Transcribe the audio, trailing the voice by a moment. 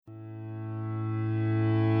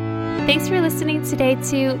Thanks for listening today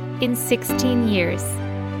to In 16 Years.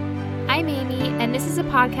 I'm Amy, and this is a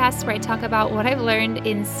podcast where I talk about what I've learned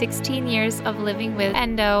in 16 years of living with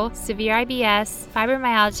endo, severe IBS,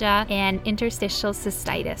 fibromyalgia, and interstitial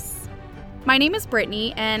cystitis. My name is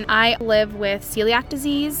Brittany, and I live with celiac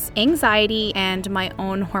disease, anxiety, and my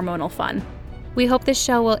own hormonal fun. We hope this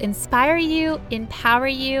show will inspire you, empower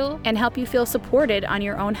you, and help you feel supported on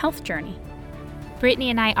your own health journey.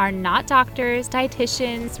 Brittany and I are not doctors,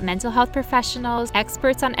 dietitians, mental health professionals,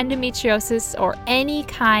 experts on endometriosis, or any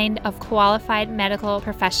kind of qualified medical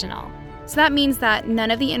professional. So that means that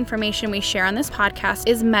none of the information we share on this podcast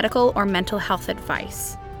is medical or mental health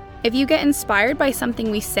advice. If you get inspired by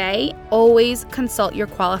something we say, always consult your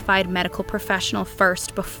qualified medical professional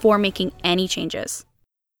first before making any changes.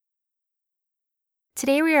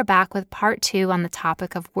 Today we are back with part 2 on the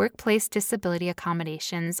topic of workplace disability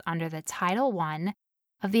accommodations under the Title I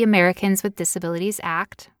of the Americans with Disabilities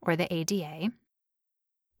Act, or the ADA,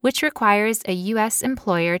 which requires a U.S.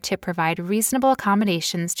 employer to provide reasonable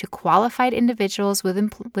accommodations to qualified individuals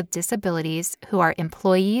with disabilities who are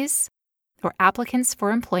employees or applicants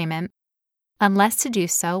for employment, unless to do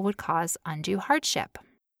so would cause undue hardship.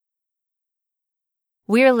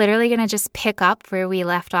 We're literally going to just pick up where we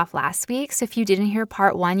left off last week. So if you didn't hear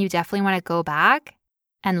part 1, you definitely want to go back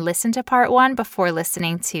and listen to part 1 before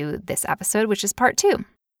listening to this episode, which is part 2.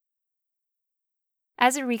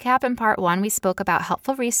 As a recap, in part 1, we spoke about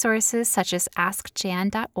helpful resources such as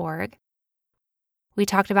askjan.org. We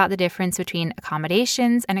talked about the difference between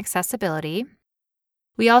accommodations and accessibility.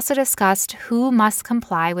 We also discussed who must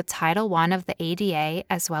comply with Title I of the ADA,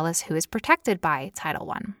 as well as who is protected by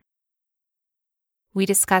Title I. We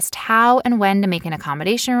discussed how and when to make an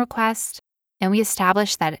accommodation request, and we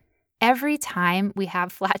established that every time we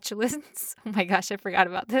have flatulence, oh my gosh, I forgot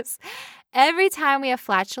about this. Every time we have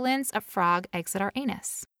flatulence, a frog exits our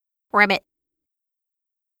anus. Ribbit.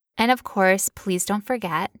 And of course, please don't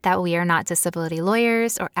forget that we are not disability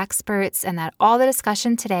lawyers or experts, and that all the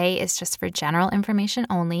discussion today is just for general information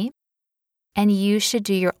only. And you should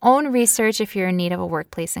do your own research if you're in need of a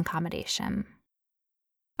workplace accommodation.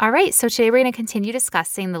 All right, so today we're going to continue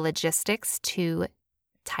discussing the logistics to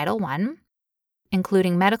Title I,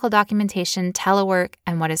 including medical documentation, telework,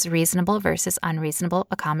 and what is reasonable versus unreasonable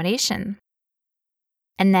accommodation.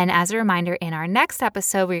 And then as a reminder, in our next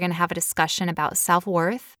episode, we're going to have a discussion about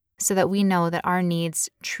self-worth so that we know that our needs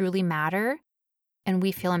truly matter and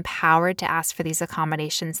we feel empowered to ask for these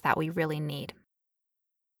accommodations that we really need.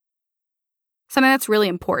 Something that's really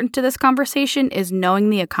important to this conversation is knowing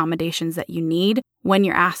the accommodations that you need when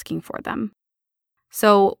you're asking for them.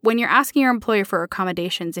 So when you're asking your employer for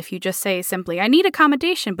accommodations, if you just say simply, I need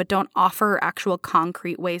accommodation, but don't offer actual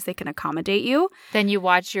concrete ways they can accommodate you, then you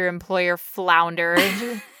watch your employer flounder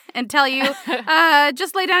and tell you,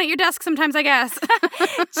 just lay down at your desk sometimes, I guess.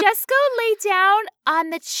 Just go lay down on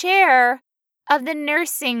the chair of the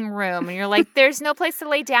nursing room. And you're like, there's no place to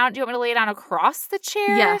lay down. Do you want me to lay down across the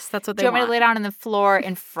chair? Yes, that's what they want. Do you want me to lay down on the floor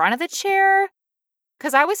in front of the chair?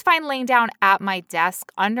 Because I was fine laying down at my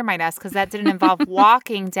desk, under my desk, because that didn't involve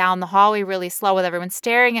walking down the hallway really slow with everyone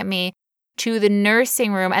staring at me to the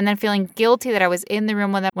nursing room and then feeling guilty that I was in the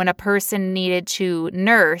room when a person needed to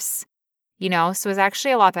nurse, you know? So it was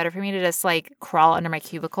actually a lot better for me to just like crawl under my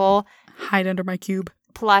cubicle. Hide under my cube.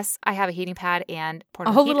 Plus, I have a heating pad and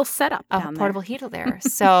a whole little setup down portable heater there.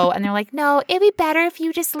 So, and they're like, no, it'd be better if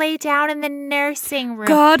you just lay down in the nursing room.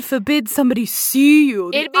 God forbid somebody see you.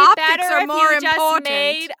 It'd be better if you just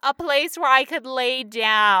made a place where I could lay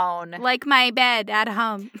down. Like my bed at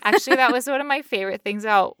home. Actually, that was one of my favorite things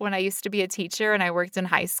about when I used to be a teacher and I worked in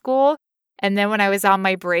high school. And then when I was on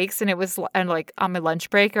my breaks and it was like on my lunch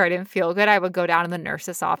break or I didn't feel good, I would go down in the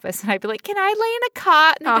nurse's office and I'd be like, can I lay in a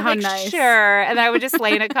cot? And they'd be like, nice. Sure. And I would just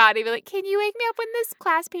lay in a cot and he'd be like, can you wake me up when this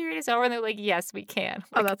class period is over? And they're like, yes, we can.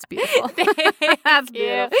 Oh, that's beautiful. That's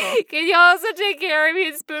beautiful. Can you also take care of me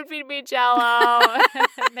and spoon feed me Jell-O?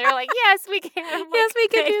 And they're like, yes, we can. Yes, we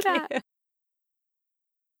can do that.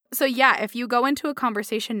 So yeah, if you go into a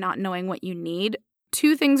conversation not knowing what you need,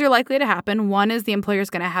 2 things are likely to happen. One is the employer is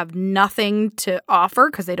going to have nothing to offer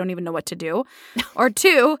because they don't even know what to do. Or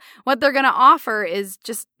 2, what they're going to offer is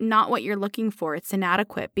just not what you're looking for. It's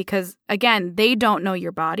inadequate because, again, they don't know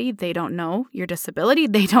your body. They don't know your disability.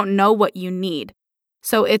 They don't know what you need.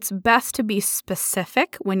 So it's best to be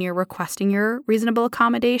specific when you're requesting your reasonable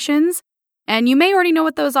accommodations. And you may already know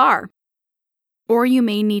what those are. Or you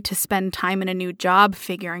may need to spend time in a new job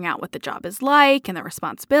figuring out what the job is like and the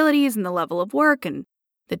responsibilities and the level of work and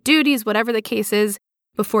the duties, whatever the case is,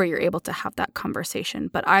 before you're able to have that conversation.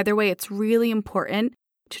 But either way, it's really important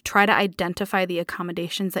to try to identify the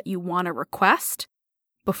accommodations that you want to request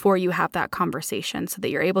before you have that conversation so that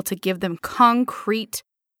you're able to give them concrete,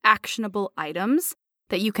 actionable items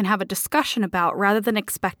that you can have a discussion about rather than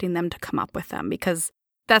expecting them to come up with them, because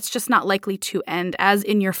that's just not likely to end as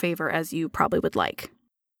in your favor as you probably would like.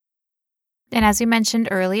 And as we mentioned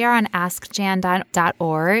earlier on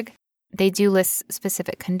askjan.org, they do list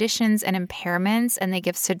specific conditions and impairments, and they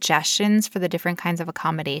give suggestions for the different kinds of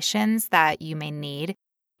accommodations that you may need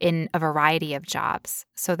in a variety of jobs.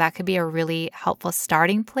 So that could be a really helpful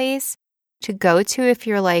starting place to go to if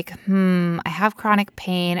you're like, I have chronic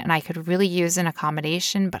pain and I could really use an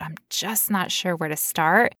accommodation, but I'm just not sure where to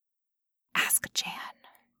start. Ask Jan.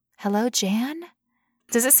 Hello, Jan?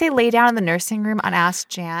 Does it say lay down in the nursing room on Ask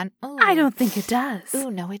Jan? Ooh. I don't think it does.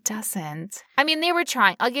 Ooh, no, it doesn't. I mean, they were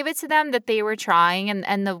trying. I'll give it to them that they were trying,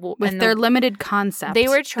 with their limited concept. They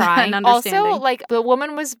were trying. Also, like the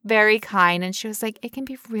woman was very kind, and she was like, "It can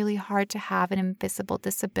be really hard to have an invisible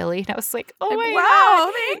disability." And I was like, "Oh my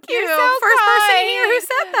wow, God, thank you, so first kind. person here who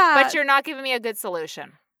said that." But you're not giving me a good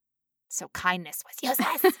solution. So kindness was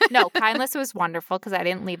useless. No, kindness was wonderful because I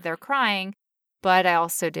didn't leave there crying. But I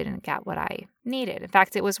also didn't get what I needed. In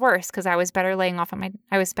fact, it was worse because I was better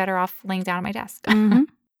off laying down at my desk. Mm-hmm.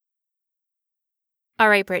 All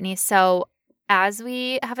right, Brittany. So as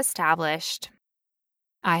we have established,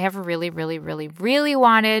 I have really, really, really, really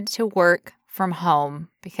wanted to work from home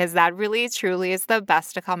because that really, truly is the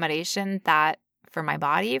best accommodation that for my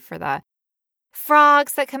body, for the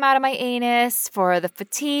frogs that come out of my anus, for the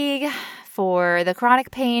fatigue, for the chronic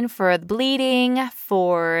pain, for the bleeding,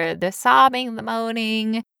 for the sobbing, the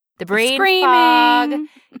moaning, the brain screaming,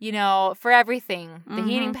 fog, for everything. The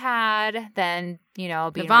heating pad, then, being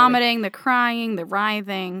the vomiting, the crying, the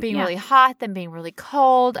writhing. Being really hot, then being really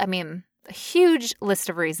cold. I mean, a huge list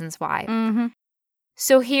of reasons why. Mm-hmm.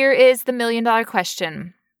 So here is the $1 million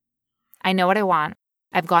question. I know what I want.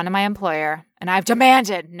 I've gone to my employer and I've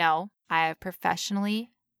demanded. No, I have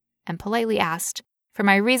professionally and politely asked for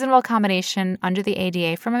my reasonable accommodation under the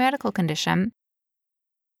ADA for my medical condition.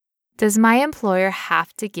 Does my employer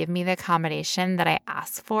have to give me the accommodation that I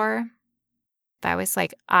asked for? I was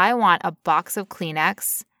like, I want a box of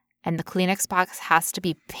Kleenex, and the Kleenex box has to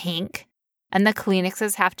be pink, and the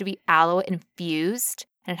Kleenexes have to be aloe infused,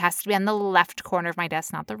 and it has to be on the left corner of my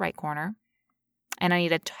desk, not the right corner. And I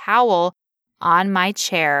need a towel on my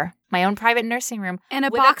chair, my own private nursing room. And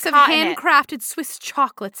a box of handcrafted Swiss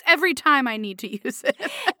chocolates every time I need to use it.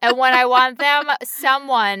 And when I want them,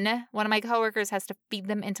 one of my coworkers has to feed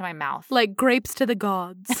them into my mouth. Like grapes to the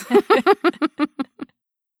gods.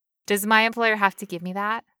 Does my employer have to give me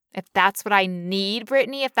that? If that's what I need,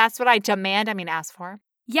 Brittany, if that's what I demand, ask for.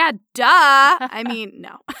 Yeah, duh. I mean,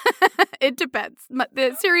 no. It depends.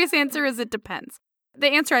 The serious answer is it depends. The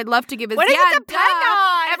answer I'd love to give is, what does it depend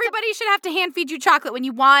on? Everybody should have to hand feed you chocolate when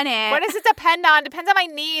you want it. What does it depend on? Depends on my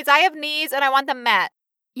needs. I have needs and I want them met.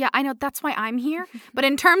 Yeah, I know. That's why I'm here. But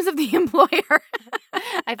in terms of the employer.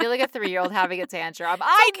 I feel like a 3-year-old having a tantrum.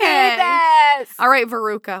 I need this. All right,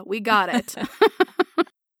 Veruca, we got it.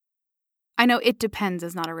 I know it depends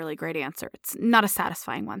is not a really great answer. It's not a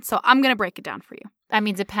satisfying one. So I'm going to break it down for you.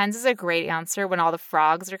 Depends is a great answer when all the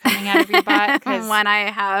frogs are coming out of your butt. When I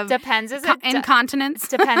have depends is incontinence.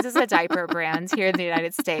 Depends is a diaper brand here in the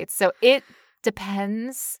United States. So it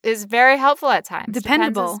depends is very helpful at times.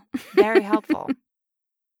 Dependable. Very helpful.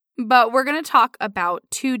 But we're going to talk about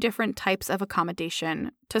 2 different types of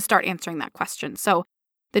accommodation to start answering that question. So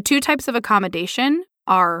the 2 types of accommodation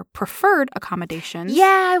are preferred accommodations.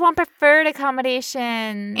 Yeah, I want preferred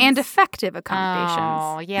accommodations. And effective accommodations.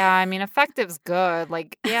 Oh, yeah. Effective's good.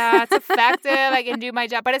 It's effective. I can do my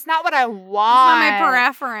job. But it's not what I want. It's not my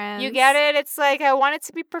preference. You get it? It's like I want it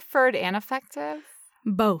to be preferred and effective.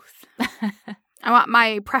 Both. I want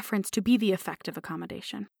my preference to be the effective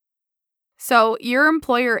accommodation. So your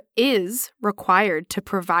employer is required to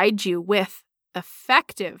provide you with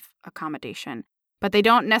effective accommodation, but they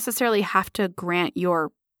don't necessarily have to grant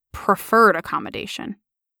your preferred accommodation.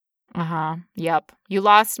 Yep. You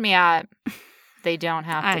lost me at they don't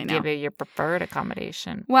have to give you your preferred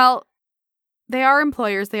accommodation. Well, they are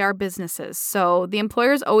employers, they are businesses. So the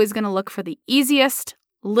employer is always going to look for the easiest,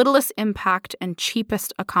 littlest impact, and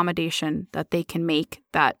cheapest accommodation that they can make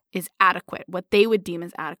that is adequate, what they would deem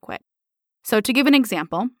as adequate. So to give an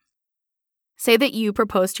example, say that you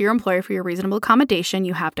propose to your employer for your reasonable accommodation,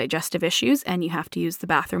 you have digestive issues, and you have to use the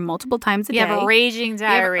bathroom multiple times a day. You have raging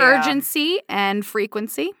diarrhea. You have urgency and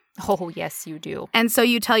frequency. Oh, yes, you do. And so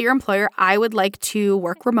you tell your employer, I would like to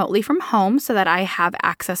work remotely from home so that I have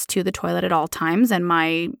access to the toilet at all times and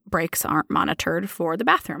my breaks aren't monitored for the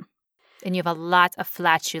bathroom. And you have a lot of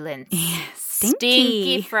flatulence. Yes.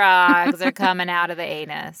 Stinky frogs are coming out of the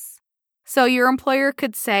anus. So your employer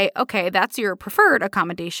could say, okay, that's your preferred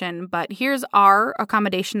accommodation, but here's our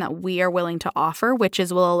accommodation that we are willing to offer, which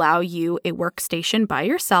is will allow you a workstation by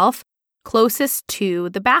yourself closest to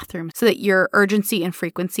the bathroom so that your urgency and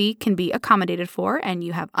frequency can be accommodated for and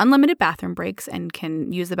you have unlimited bathroom breaks and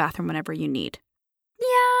can use the bathroom whenever you need.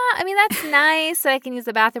 Yeah, I mean, that's nice that I can use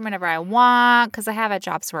the bathroom whenever I want because I have had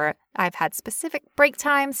jobs where I've had specific break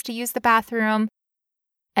times to use the bathroom.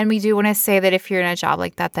 And we do want to say that if you're in a job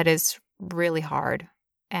like that, that is really hard.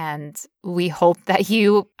 And we hope that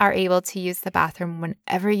you are able to use the bathroom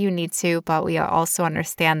whenever you need to, but we also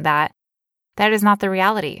understand that that is not the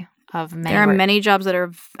reality of many. There are many jobs that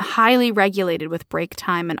are highly regulated with break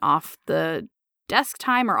time and off the desk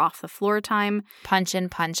time or off the floor time. Punch in,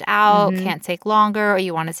 punch out, can't take longer, or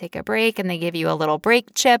you want to take a break and they give you a little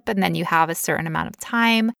break chip and then you have a certain amount of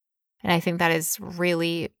time. And I think that is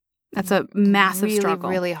really... That's a massive struggle.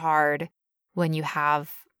 Really hard when you have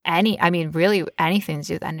really anything to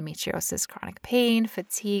do with endometriosis, chronic pain,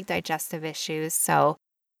 fatigue, digestive issues. So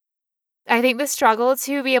I think the struggle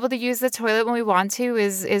to be able to use the toilet when we want to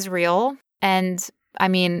is real. And I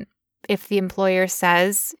mean, if the employer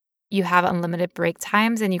says you have unlimited break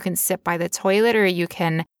times and you can sit by the toilet or you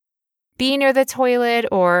can be near the toilet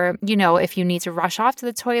or, if you need to rush off to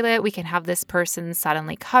the toilet, we can have this person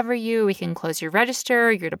suddenly cover you. We can close your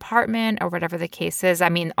register, your department, or whatever the case is. I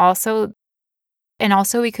mean, also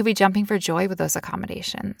we could be jumping for joy with those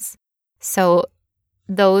accommodations. So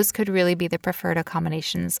those could really be the preferred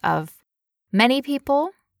accommodations of many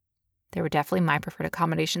people. They were definitely my preferred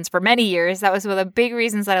accommodations for many years. That was one of the big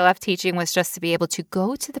reasons that I left teaching was just to be able to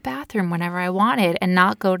go to the bathroom whenever I wanted and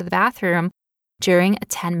not go to the bathroom during a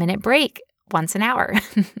 10-minute break once an hour.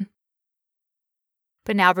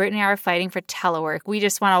 But now Brittany and I are fighting for telework. We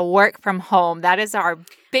just want to work from home. That is our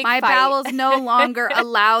big fight. My bowels no longer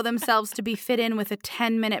allow themselves to be fit in with a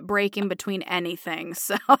 10-minute break in between anything.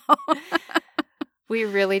 So we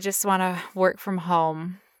really just want to work from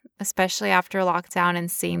home, especially after lockdown and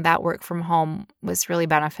seeing that work from home was really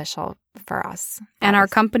beneficial for us. And our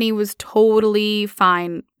company was totally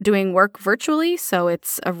fine doing work virtually, so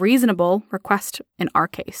it's a reasonable request in our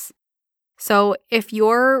case. So if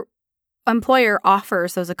your employer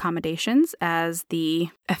offers those accommodations as the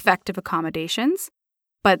effective accommodations,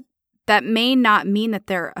 but that may not mean that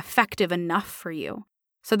they're effective enough for you.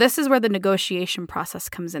 So this is where the negotiation process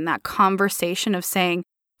comes in, that conversation of saying,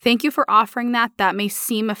 thank you for offering that. That may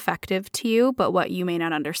seem effective to you, but what you may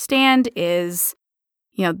not understand is,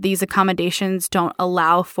 these accommodations don't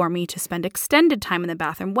allow for me to spend extended time in the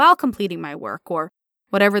bathroom while completing my work or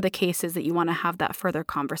whatever the case is that you want to have that further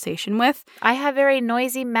conversation with. I have very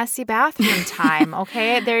noisy, messy bathroom time,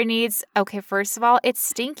 okay? First of all, it's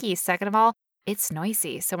stinky. Second of all, it's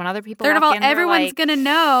noisy. So when other people Third of all, everyone's like, going to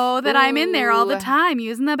know that I'm in there all the time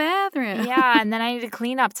using the bathroom. Yeah, and then I need to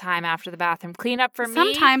clean up time after the bathroom. Clean up for me.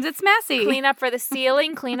 Sometimes it's messy. Clean up for the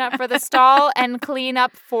ceiling, clean up for the stall, and clean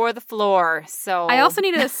up for the floor. So I also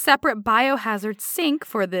need a separate biohazard sink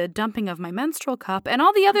for the dumping of my menstrual cup and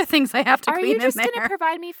all the other things I have to clean in there. Are you just going to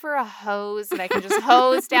provide me for a hose that I can just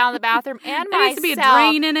hose down the bathroom and there myself? There needs to be a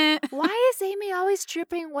drain in it. Why is Amy always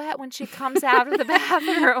dripping wet when she comes out of the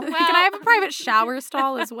bathroom? Can I have a private shower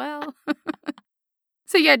stall as well?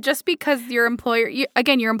 So yeah, just because your employer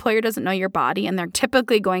doesn't know your body and they're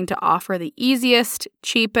typically going to offer the easiest,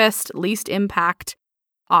 cheapest, least impact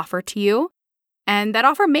offer to you. And that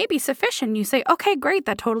offer may be sufficient. You say, okay, great,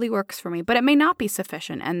 that totally works for me, but it may not be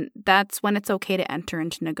sufficient. And that's when it's okay to enter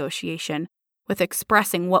into negotiation with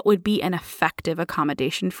expressing what would be an effective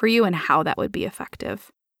accommodation for you and how that would be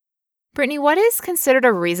effective. Brittany, what is considered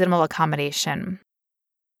a reasonable accommodation?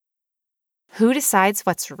 Who decides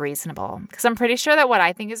what's reasonable? Because I'm pretty sure that what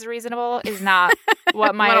I think is reasonable is not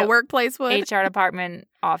what my what a workplace would. HR department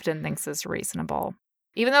often thinks is reasonable.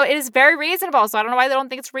 Even though it is very reasonable. So I don't know why they don't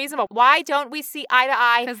think it's reasonable. Why don't we see eye to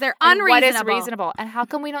eye? Because they're unreasonable. What is reasonable? And how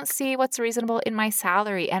come we don't see what's reasonable in my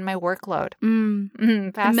salary and my workload?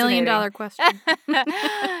 Fascinating. $1 million question.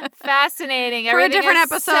 Fascinating. For a different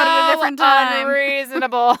episode at a different time.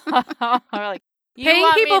 Unreasonable. We're like,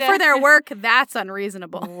 paying people for their work, that's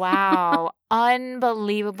unreasonable. Wow.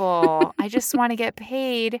 Unbelievable. I just want to get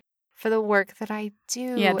paid for the work that I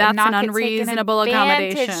do. Yeah, that's an unreasonable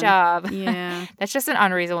accommodation. Of. Yeah. That's just an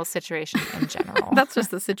unreasonable situation in general. That's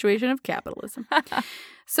just the situation of capitalism.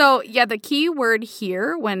 So, yeah, the key word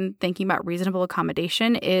here when thinking about reasonable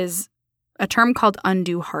accommodation is a term called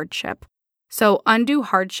undue hardship. So, undue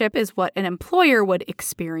hardship is what an employer would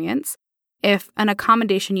experience if an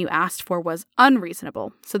accommodation you asked for was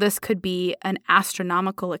unreasonable. So, this could be an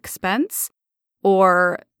astronomical expense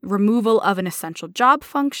or removal of an essential job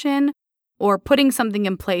function, or putting something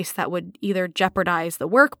in place that would either jeopardize the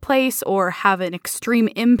workplace or have an extreme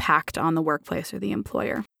impact on the workplace or the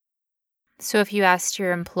employer. So if you asked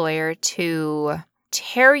your employer to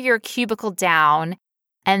tear your cubicle down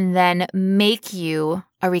and then make you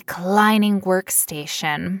a reclining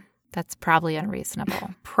workstation, that's probably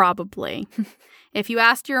unreasonable. Probably. If you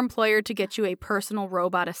asked your employer to get you a personal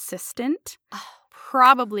robot assistant,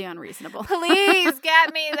 probably unreasonable. Please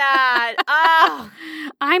get me that. Oh,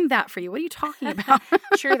 I'm that for you. What are you talking about?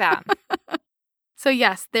 True that. So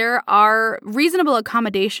yes, there are reasonable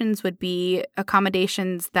accommodations would be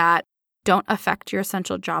accommodations that don't affect your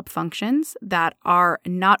essential job functions, that are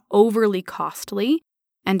not overly costly,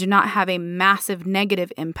 and do not have a massive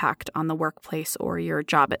negative impact on the workplace or your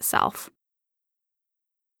job itself.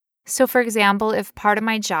 So for example, if part of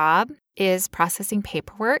my job is processing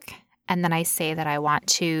paperwork, and then I say that I want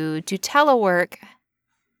to do telework,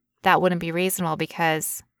 that wouldn't be reasonable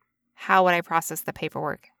because how would I process the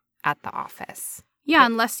paperwork at the office? Yeah,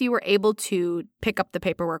 unless you were able to pick up the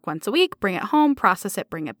paperwork once a week, bring it home, process it,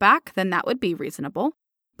 bring it back, then that would be reasonable.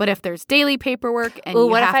 But if there's daily paperwork and you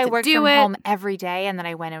what have if I to worked do from it, home every day and then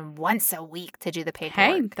I went in once a week to do the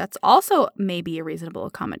paperwork? hey, that's also maybe a reasonable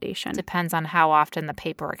accommodation. Depends on how often the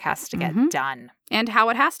paperwork has to get done. And how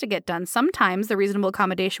it has to get done. Sometimes the reasonable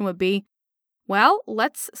accommodation would be, well,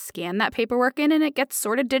 let's scan that paperwork in and it gets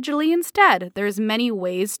sorted digitally instead. There's many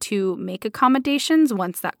ways to make accommodations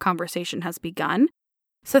once that conversation has begun.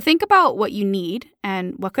 So think about what you need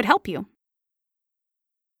and what could help you.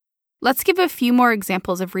 Let's give a few more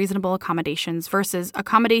examples of reasonable accommodations versus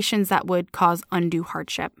accommodations that would cause undue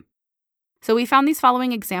hardship. So we found these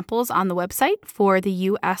following examples on the website for the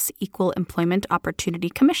U.S. Equal Employment Opportunity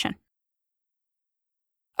Commission.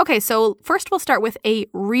 Okay, so first we'll start with a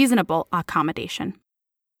reasonable accommodation.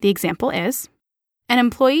 The example is, an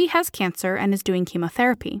employee has cancer and is doing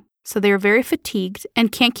chemotherapy, so they are very fatigued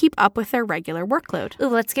and can't keep up with their regular workload. Ooh,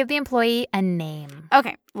 let's give the employee a name.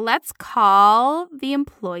 Okay, let's call the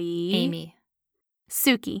employee... Amy.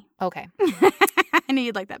 Suki. Okay. I knew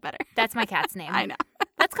you'd like that better. That's my cat's name. I know.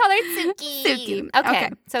 Let's call her Suki. Suki. Okay.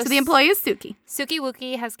 So the employee is Suki. Suki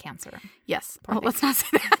Wookie has cancer. Yes. Oh, let's not say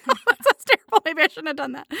that. That's terrible. Maybe I shouldn't have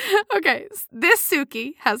done that. Okay. This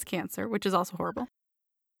Suki has cancer, which is also horrible.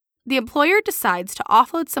 The employer decides to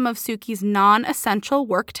offload some of Suki's non-essential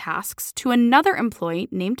work tasks to another employee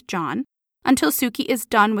named John until Suki is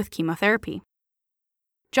done with chemotherapy.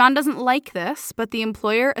 John doesn't like this, but the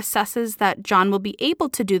employer assesses that John will be able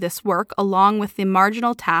to do this work along with the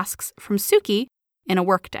marginal tasks from Suki in a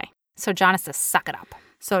workday. So John has to suck it up.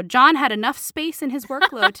 So John had enough space in his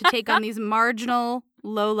workload to take on these marginal,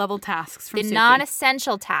 low-level tasks from Suki. The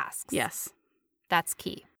non-essential tasks. Yes. That's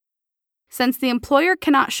key. Since the employer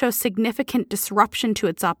cannot show significant disruption to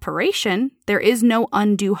its operation, there is no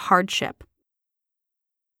undue hardship.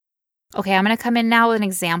 Okay, I'm going to come in now with an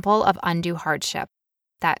example of undue hardship.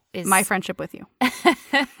 That is... my friendship with you.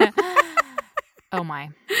 Oh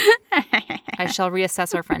my. I shall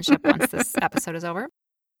reassess our friendship once this episode is over.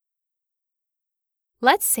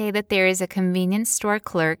 Let's say that there is a convenience store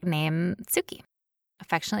clerk named Suki,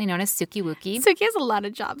 affectionately known as Suki Wookie. Suki has a lot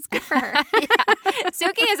of jobs. Good for her. Yeah.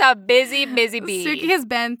 Suki is a busy, busy bee. Suki has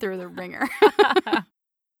been through the ringer.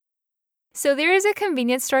 So there is a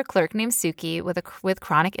convenience store clerk named Suki with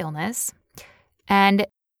chronic illness, and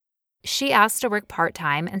she asked to work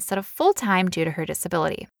part-time instead of full-time due to her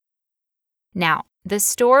disability. Now, the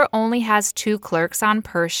store only has 2 clerks on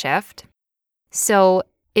per shift, so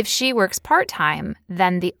if she works part-time,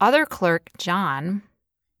 then the other clerk, John,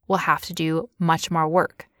 will have to do much more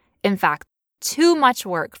work. In fact, too much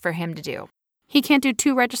work for him to do. He can't do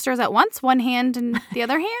 2 registers at once, one hand and the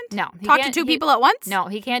other hand? No. Talk to 2 people at once? No,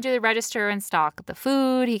 he can't do the register and stock the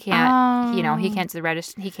food. He can't, he can't do the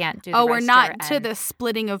register. He can't do the register. Oh, we're not to the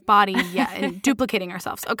splitting of body yet and duplicating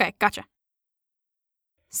ourselves. Okay, gotcha.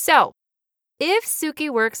 So, if Suki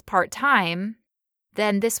works part-time,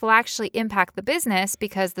 then this will actually impact the business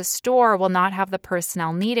because the store will not have the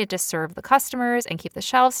personnel needed to serve the customers and keep the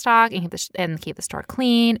shelves stocked and keep the store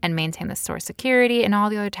clean and maintain the store security and all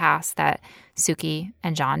the other tasks that Suki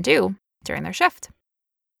and John do during their shift.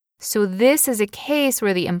 So this is a case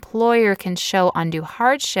where the employer can show undue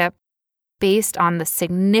hardship based on the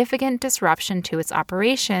significant disruption to its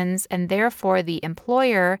operations, and therefore the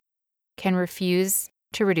employer can refuse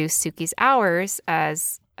to reduce Suki's hours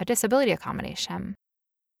as a disability accommodation.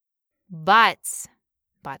 But,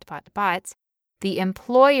 the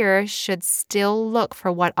employer should still look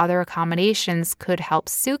for what other accommodations could help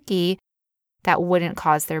Suki that wouldn't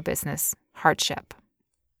cause their business hardship.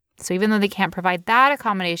 So even though they can't provide that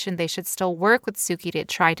accommodation, they should still work with Suki to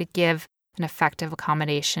try to give an effective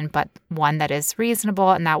accommodation, but one that is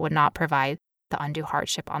reasonable and that would not provide the undue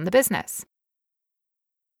hardship on the business.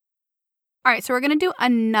 All right, so we're going to do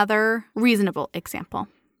another reasonable example.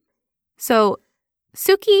 So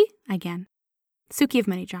Suki, again, Suki of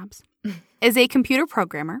many jobs, is a computer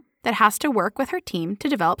programmer that has to work with her team to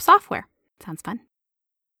develop software. Sounds fun.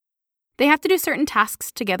 They have to do certain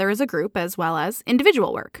tasks together as a group as well as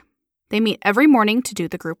individual work. They meet every morning to do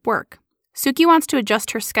the group work. Suki wants to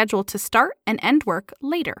adjust her schedule to start and end work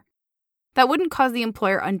later. That wouldn't cause the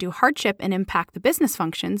employer undue hardship and impact the business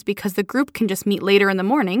functions because the group can just meet later in the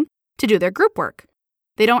morning to do their group work.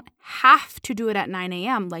 They don't have to do it at 9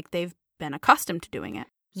 a.m. like they've been accustomed to doing it.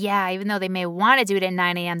 Yeah, even though they may want to do it at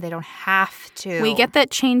 9 a.m., they don't have to. We get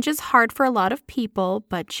that change is hard for a lot of people,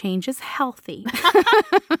 but change is healthy.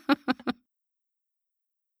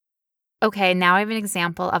 Okay, now I have an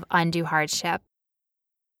example of undue hardship.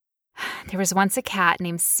 There was once a cat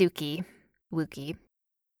named Suki, Wookie,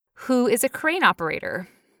 who is a crane operator.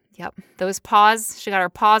 Yep, those paws, she got her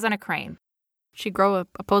paws on a crane. She grow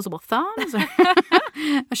opposable thumbs?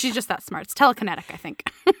 Or she's just that smart. It's telekinetic, I think.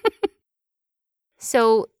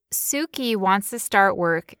 So Suki wants to start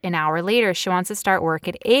work an hour later. She wants to start work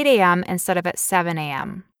at 8 a.m. instead of at 7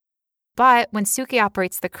 a.m. But when Suki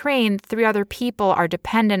operates the crane, 3 other people are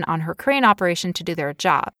dependent on her crane operation to do their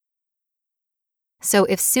job. So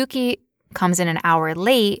if Suki comes in an hour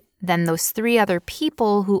late, then those 3 other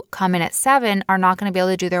people who come in at 7 are not going to be able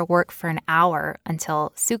to do their work for an hour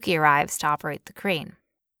until Suki arrives to operate the crane.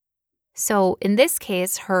 So in this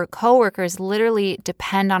case, her coworkers literally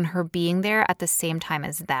depend on her being there at the same time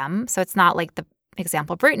as them. So it's not like the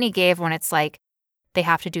example Brittany gave when it's like they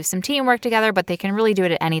have to do some teamwork together, but they can really do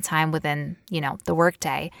it at any time within, the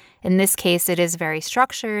workday. In this case, it is very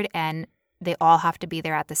structured and they all have to be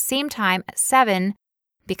there at the same time at 7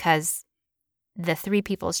 because the 3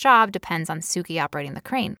 people's job depends on Suki operating the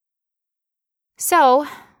crane. So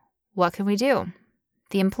what can we do?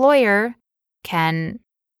 The employer can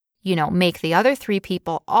make the other 3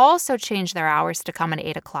 people also change their hours to come in at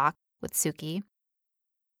 8 o'clock with Suki.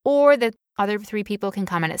 Or the other 3 people can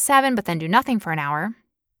come in at 7 but then do nothing for an hour.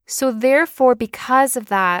 So therefore, because of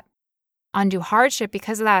that undue hardship,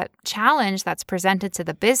 because of that challenge that's presented to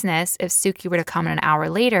the business, if Suki were to come in an hour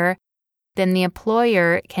later, then the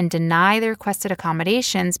employer can deny the requested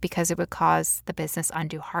accommodations because it would cause the business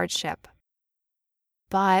undue hardship.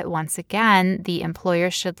 But once again, the employer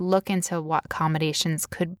should look into what accommodations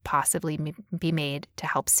could possibly be made to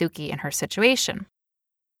help Suki in her situation.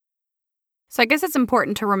 So I guess it's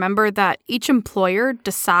important to remember that each employer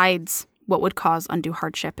decides what would cause undue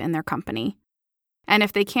hardship in their company. And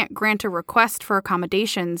if they can't grant a request for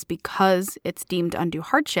accommodations because it's deemed undue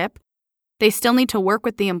hardship, they still need to work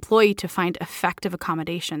with the employee to find effective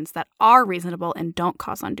accommodations that are reasonable and don't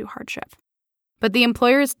cause undue hardship. But the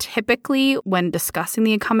employers typically, when discussing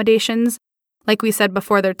the accommodations, like we said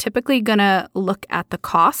before, they're typically going to look at the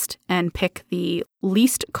cost and pick the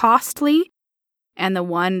least costly and the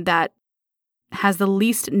one that has the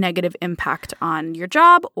least negative impact on your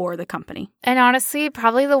job or the company. And honestly,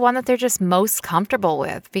 probably the one that they're just most comfortable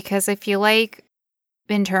with, because I feel like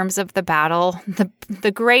in terms of the battle,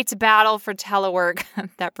 the great battle for telework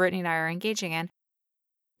that Brittany and I are engaging in,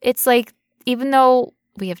 it's like, even though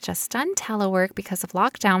we have just done telework because of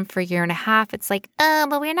lockdown for a year and a half, it's like,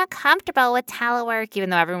 but we're not comfortable with telework, even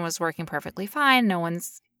though everyone was working perfectly fine.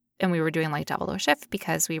 And we were doing like double O shift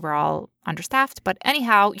because we were all understaffed. But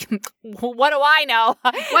anyhow, what do I know?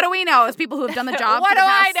 What do we know as people who have done the job? What do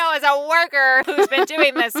I know as a worker who's been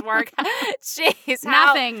doing this work? Jeez.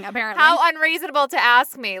 Nothing, apparently. How unreasonable to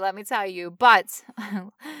ask me, let me tell you. But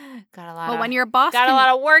when you're a boss, got a lot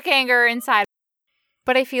of work anger inside.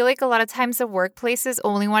 But I feel like a lot of times the workplaces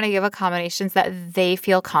only want to give accommodations that they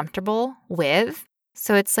feel comfortable with.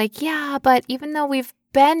 So it's like, yeah, but even though we've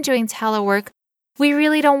been doing telework, we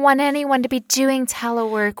really don't want anyone to be doing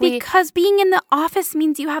telework. Because being in the office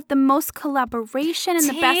means you have the most collaboration and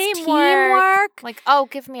the best teamwork. Like, oh,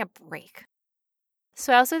 give me a break.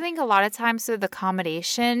 So I also think a lot of times with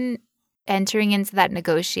accommodation, entering into that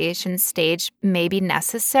negotiation stage may be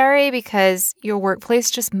necessary because your workplace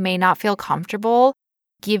just may not feel comfortable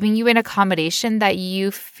giving you an accommodation that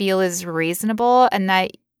you feel is reasonable and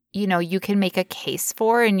that, you can make a case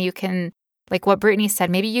for, and you can, like what Brittany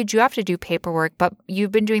said, maybe you do have to do paperwork, but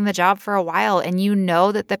you've been doing the job for a while and you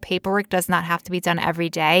know that the paperwork does not have to be done every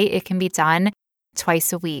day. It can be done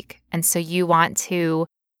twice a week. And so you want to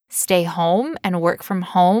stay home and work from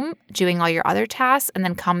home, doing all your other tasks, and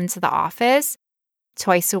then come into the office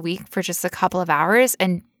twice a week for just a couple of hours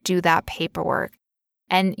and do that paperwork.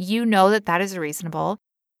 And you know that that is reasonable.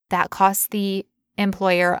 That costs the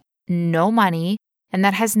employer no money and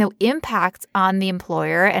that has no impact on the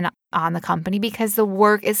employer and on the company because the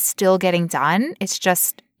work is still getting done. It's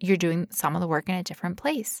just you're doing some of the work in a different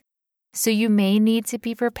place. So you may need to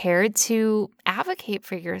be prepared to advocate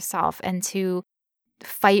for yourself and to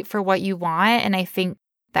fight for what you want. And I think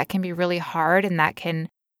that can be really hard and that can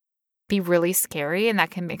be really scary and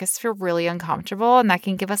that can make us feel really uncomfortable and that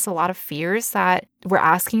can give us a lot of fears that we're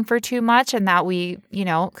asking for too much and that we,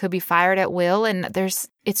 could be fired at will. And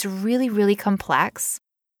it's really, really complex.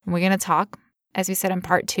 And we're going to talk, as we said in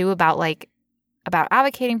part 2, about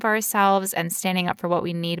advocating for ourselves and standing up for what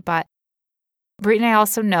we need. But Brittany and I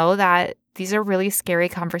also know that these are really scary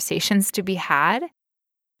conversations to be had.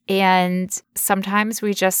 And sometimes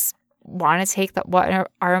we just want to take what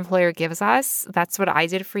our employer gives us. That's what I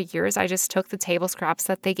did for years. I just took the table scraps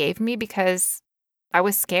that they gave me because I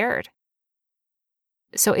was scared.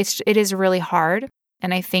 So it is really hard.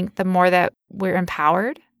 And I think the more that we're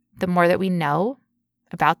empowered, the more that we know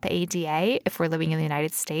about the ADA if we're living in the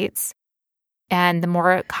United States, and the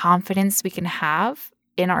more confidence we can have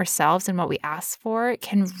in ourselves and what we ask for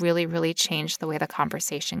can really, really change the way the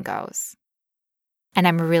conversation goes. And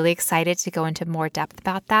I'm really excited to go into more depth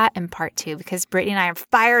about that in part 2 because Brittany and I are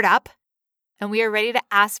fired up and we are ready to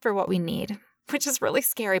ask for what we need, which is really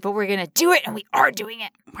scary, but we're going to do it and we are doing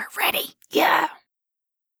it. We're ready. Yeah.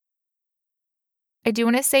 I do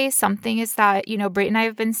want to say something is that, Brittany and I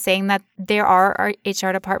have been saying that there are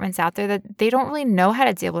HR departments out there that they don't really know how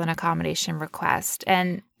to deal with an accommodation request.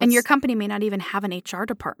 And your company may not even have an HR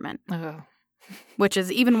department. Oh. Which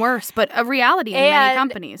is even worse, but a reality in many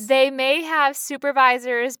companies. They may have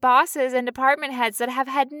supervisors, bosses, and department heads that have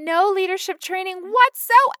had no leadership training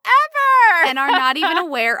whatsoever. And are not even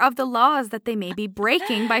aware of the laws that they may be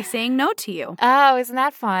breaking by saying no to you. Oh, isn't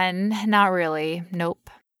that fun? Not really. Nope.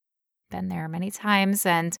 Been there many times.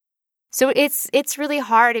 And so it's really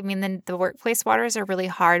hard. I mean, the workplace waters are really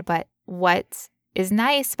hard, but what is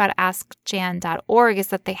nice about AskJan.org is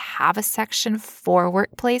that they have a section for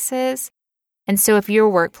workplaces. And so if your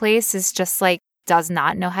workplace is just does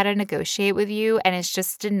not know how to negotiate with you and is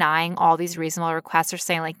just denying all these reasonable requests or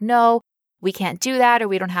saying no, we can't do that or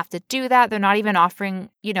we don't have to do that. They're not even offering,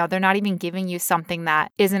 they're not even giving you something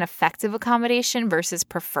that is an effective accommodation versus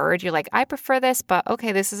preferred. You're like, I prefer this, but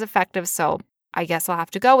okay, this is effective. So I guess I'll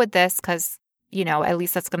have to go with this because, at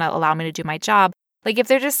least that's going to allow me to do my job. If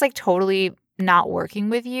they're just totally not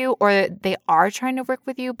working with you or they are trying to work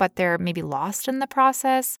with you, but they're maybe lost in the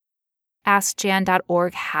process,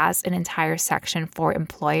 AskJan.org has an entire section for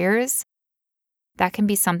employers. That can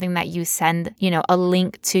be something that you send, a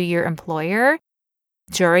link to your employer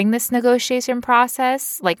during this negotiation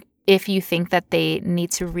process. If you think that they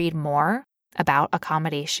need to read more about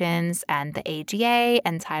accommodations and the ADA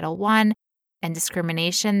and Title I and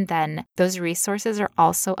discrimination, then those resources are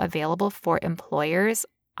also available for employers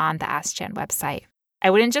on the AskJan website.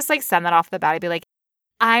 I wouldn't just send that off the bat. I'd be like,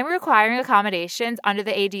 I'm requiring accommodations under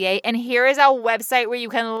the ADA, and here is a website where you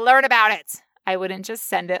can learn about it. I wouldn't just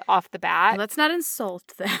send it off the bat. Let's not insult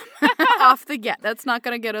them off the get. That's not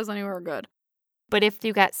going to get us anywhere good. But if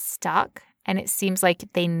you get stuck and it seems like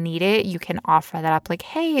they need it, you can offer that up.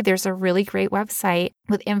 Hey, there's a really great website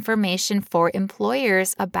with information for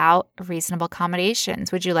employers about reasonable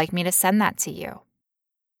accommodations. Would you like me to send that to you?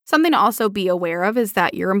 Something to also be aware of is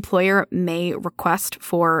that your employer may request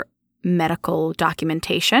for medical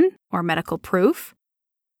documentation or medical proof.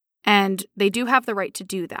 And they do have the right to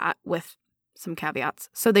do that with some caveats.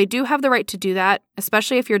 So they do have the right to do that,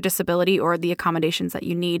 especially if your disability or the accommodations that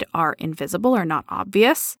you need are invisible or not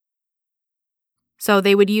obvious. So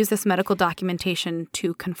they would use this medical documentation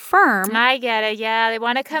to confirm. I get it. Yeah, they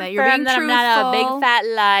want to confirm that I'm not a big fat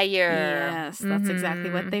liar. Yes, that's exactly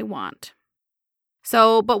what they want.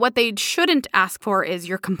 So, but what they shouldn't ask for is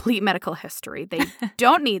your complete medical history. They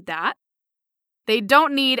don't need that. They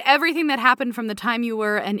don't need everything that happened from the time you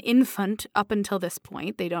were an infant up until this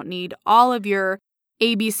point. They don't need all of your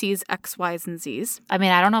ABCs, X, Ys, and Zs. I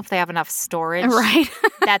mean, I don't know if they have enough storage right?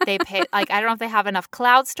 that they pay. I don't know if they have enough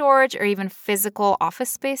cloud storage or even physical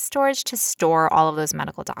office space storage to store all of those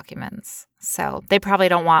medical documents. So they probably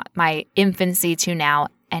don't want my infancy to now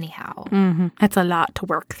anyhow. Mm-hmm. It's a lot to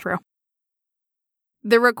work through.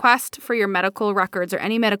 The request for your medical records or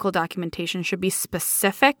any medical documentation should be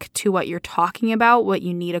specific to what you're talking about, what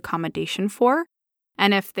you need accommodation for.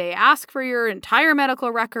 And if they ask for your entire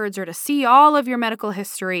medical records or to see all of your medical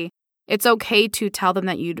history, it's okay to tell them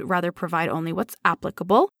that you'd rather provide only what's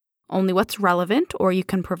applicable, only what's relevant, or you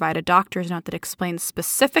can provide a doctor's note that explains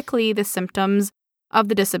specifically the symptoms of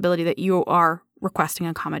the disability that you are requesting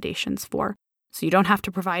accommodations for. So you don't have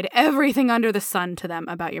to provide everything under the sun to them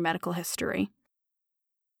about your medical history.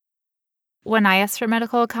 when I asked for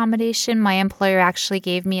medical accommodation, my employer actually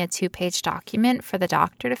gave me a 2-page document for the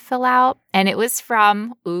doctor to fill out. And it was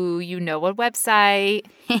from, you know what website?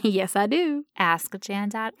 Yes, I do.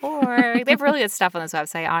 AskJan.org. They have really good stuff on this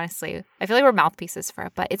website, honestly. I feel like we're mouthpieces for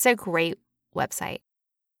it, but it's a great website.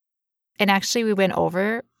 And actually, we went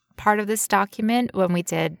over part of this document when we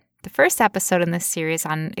did the first episode in this series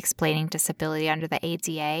on explaining disability under the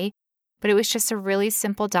ADA. But it was just a really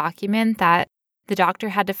simple document that the doctor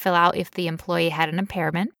had to fill out if the employee had an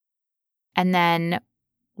impairment, and then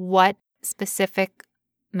what specific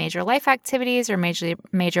major life activities or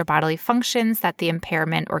major bodily functions that the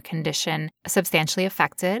impairment or condition substantially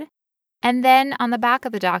affected. And then on the back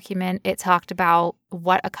of the document, it talked about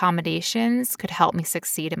what accommodations could help me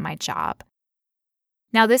succeed in my job.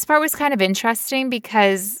 Now, this part was kind of interesting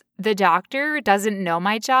because the doctor doesn't know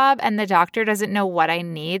my job and the doctor doesn't know what I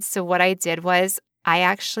need. So what I did was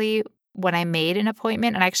when I made an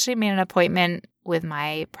appointment, and I actually made an appointment with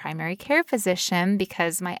my primary care physician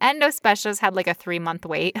because my endo specialist had like a 3-month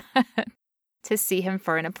wait to see him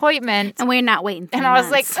for an appointment. And we're not waiting. And I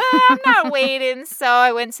was like, I'm not waiting. So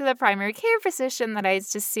I went to the primary care physician that I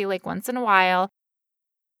just see like once in a while.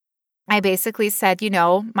 I basically said,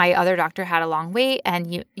 my other doctor had a long wait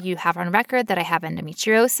and you have on record that I have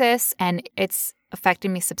endometriosis and it's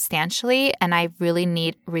affecting me substantially and I really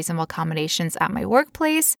need reasonable accommodations at my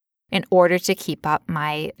workplace in order to keep up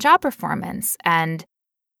my job performance. And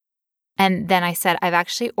then I said, I've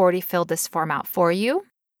actually already filled this form out for you.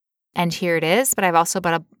 And here it is. But I've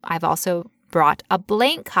also brought a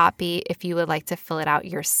blank copy if you would like to fill it out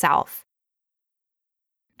yourself.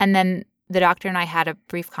 And then the doctor and I had a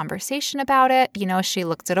brief conversation about it. She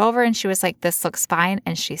looked it over and she was like, this looks fine.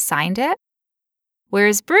 And she signed it.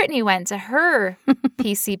 Whereas Brittany went to her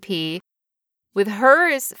PCP with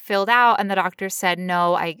hers filled out, and the doctor said,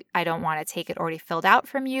 no, I don't want to take it already filled out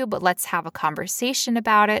from you, but let's have a conversation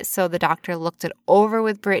about it. So the doctor looked it over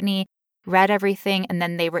with Brittany, read everything, and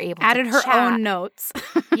then they were able added to her chat. own notes.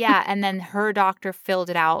 Yeah, and then her doctor filled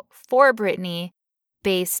it out for Brittany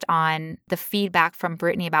based on the feedback from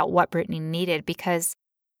Brittany about what Brittany needed. Because,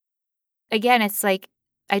 again, it's like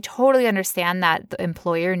I totally understand that the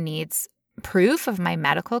employer needs proof of my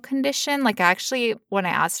medical condition. Like actually, when I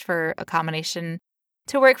asked for accommodation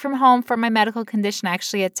to work from home for my medical condition, I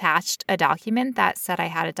actually attached a document that said I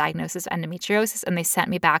had a diagnosis of endometriosis, and they sent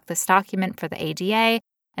me back this document for the ADA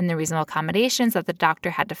and the reasonable accommodations that the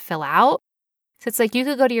doctor had to fill out. So it's like you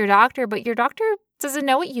could go to your doctor, but your doctor doesn't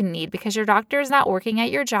know what you need because your doctor is not working at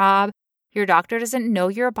your job. Your doctor doesn't know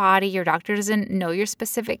your body. Your doctor doesn't know your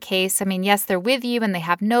specific case. I mean, yes, they're with you and they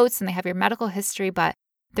have notes and they have your medical history, but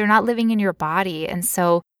they're not living in your body. And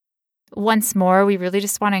so once more, we really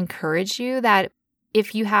just want to encourage you that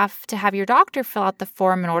if you have to have your doctor fill out the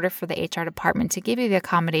form in order for the HR department to give you the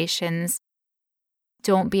accommodations,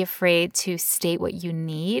 don't be afraid to state what you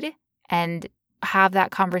need and have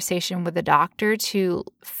that conversation with the doctor to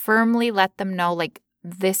firmly let them know, like,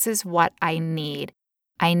 this is what I need.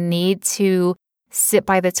 I need to sit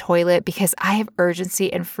by the toilet because I have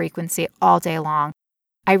urgency and frequency all day long.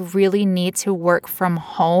 I really need to work from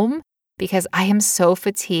home because I am so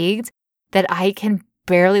fatigued that I can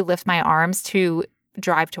barely lift my arms to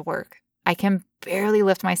drive to work. I can barely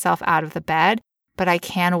lift myself out of the bed, but I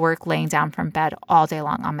can work laying down from bed all day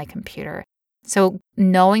long on my computer. So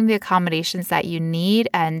knowing the accommodations that you need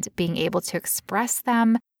and being able to express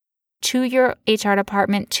them to your HR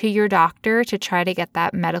department, to your doctor to try to get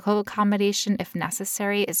that medical accommodation if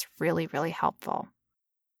necessary is really, really helpful.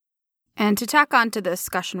 And to tack on to the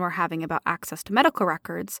discussion we're having about access to medical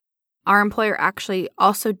records, our employer actually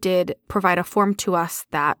also did provide a form to us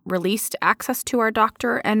that released access to our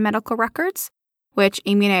doctor and medical records, which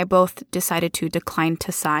Amy and I both decided to decline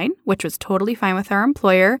to sign, which was totally fine with our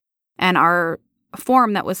employer. And our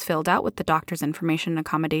form that was filled out with the doctor's information and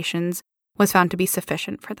accommodations was found to be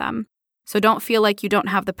sufficient for them. So don't feel like you don't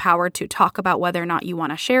have the power to talk about whether or not you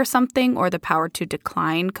want to share something or the power to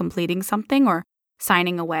decline completing something or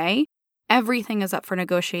signing away. Everything is up for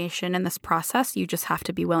negotiation in this process. You just have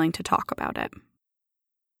to be willing to talk about it.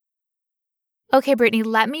 Okay, Brittany,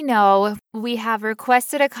 let me know. We have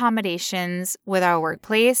requested accommodations with our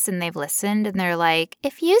workplace and they've listened and they're like,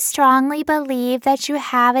 if you strongly believe that you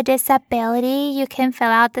have a disability, you can fill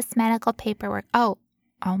out this medical paperwork. Oh,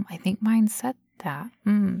 I think mine said that.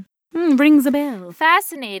 Rings a bell.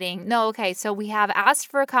 Fascinating. No, okay. So we have asked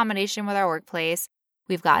for accommodation with our workplace.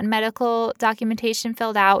 We've gotten medical documentation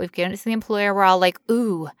filled out. We've given it to the employer. We're all like,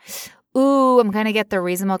 ooh, I'm going to get the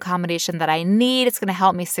reasonable accommodation that I need. It's going to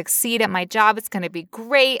help me succeed at my job. It's going to be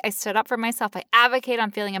great. I stood up for myself. I advocate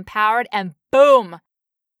on feeling empowered. And boom,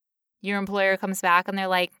 your employer comes back and they're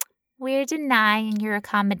like, we're denying your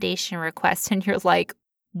accommodation request. And you're like,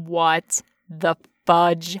 what the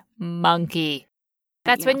fudge monkey?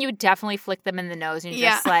 That's when you definitely flick them in the nose and you're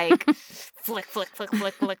just like, flick, flick, flick,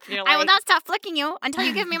 flick, flick. You're like, I will not stop flicking you until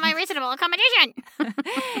you give me my reasonable accommodation.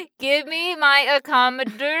 Give me my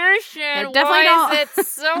accommodation. Definitely Why is it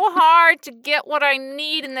so hard to get what I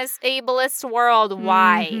need in this ableist world?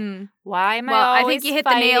 Why? Mm-hmm. Why am I always I think you hit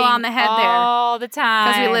the nail on the head there. All the time.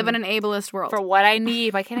 Because we live in an ableist world. For what I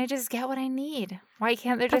need. Why can't I just get what I need? Why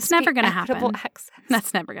can't there just never be gonna equitable happen. access?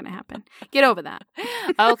 That's never going to happen. Get over that.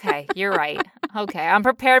 Okay, you're right. Okay, I'm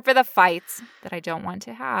prepared for the fights that I don't want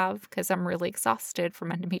to have because I'm really exhausted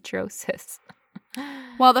from endometriosis.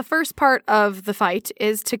 Well, the first part of the fight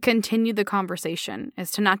is to continue the conversation,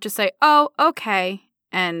 is to not just say, oh, okay,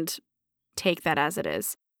 and take that as it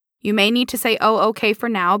is. You may need to say, oh, okay for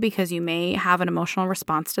now, because you may have an emotional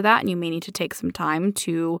response to that, and you may need to take some time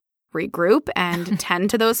to regroup and tend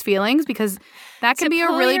to those feelings, because that can be a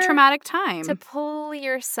really traumatic time. To pull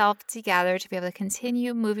yourself together to be able to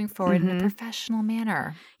continue moving forward in a professional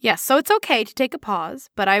manner. Yes, so it's okay to take a pause,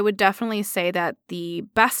 but I would definitely say that the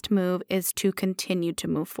best move is to continue to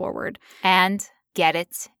move forward. And get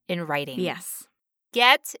it in writing. Yes.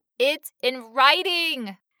 Get it in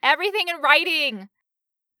writing. Everything in writing.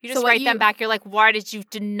 You just write them back. You're like, why did you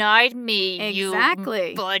deny me,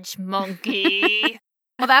 exactly. You fudge monkey?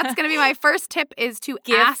 Well, that's going to be my first tip, is to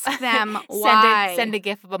ask them why. Send a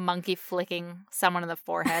gif of a monkey flicking someone in the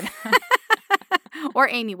forehead. Or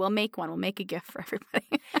Amy, we'll make one. We'll make a gif for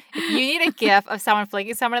everybody. If you need a gif of someone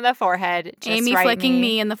flicking someone in the forehead, just Amy write flicking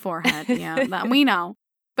me in the forehead. Yeah, we know.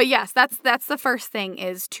 But yes, that's the first thing,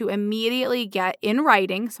 is to immediately get in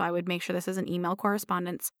writing. So I would make sure this is an email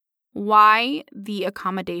correspondence. Why the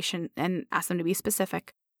accommodation, and ask them to be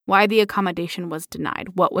specific, why the accommodation was denied.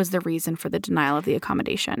 What was the reason for the denial of the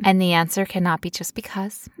accommodation? And the answer cannot be just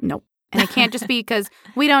because. Nope. And it can't just be because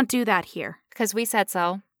we don't do that here. Because we said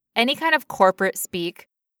so. Any kind of corporate speak,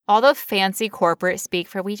 all the fancy corporate speak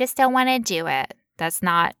for we just don't want to do it. That's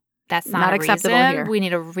not acceptable reason. here. We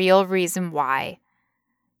need a real reason why.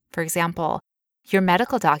 For example, your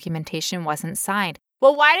medical documentation wasn't signed.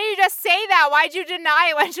 Well, why did you just say that? Why did you deny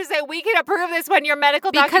it? Why didn't you say, we can approve this when your medical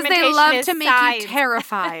documentation is signed? Because they love to make you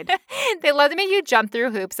terrified. They love to make you jump through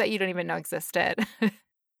hoops that you don't even know existed.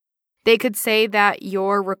 They could say that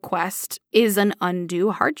your request is an undue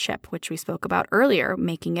hardship, which we spoke about earlier,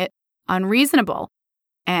 making it unreasonable.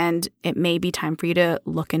 And it may be time for you to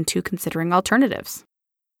look into considering alternatives.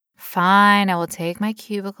 Fine, I will take my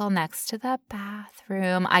cubicle next to the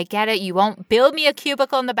bathroom. I get it. You won't build me a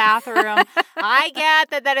cubicle in the bathroom. I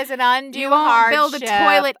get that is an undue hardship. You won't build a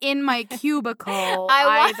toilet in my cubicle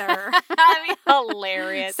either. That'd be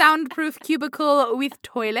hilarious. Soundproof cubicle with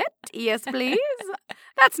toilet? Yes, please.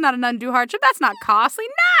 That's not an undue hardship. That's not costly.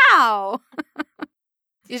 No!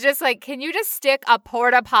 It's just like, can you just stick a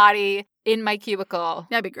porta potty in my cubicle?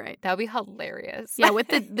 That'd be great. That'd be hilarious. Yeah, with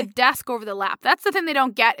the desk over the lap. That's the thing they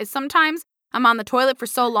don't get, is sometimes I'm on the toilet for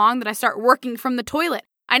so long that I start working from the toilet.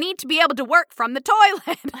 I need to be able to work from the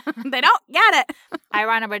toilet. They don't get it. I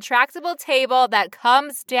run a retractable table that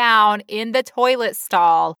comes down in the toilet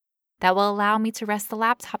stall that will allow me to rest the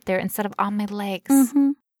laptop there instead of on my legs.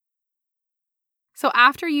 Mm-hmm. So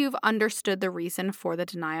after you've understood the reason for the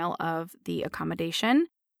denial of the accommodation,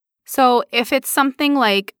 so if it's something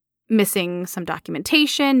like missing some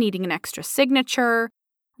documentation, needing an extra signature,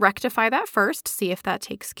 rectify that first, see if that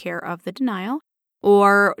takes care of the denial,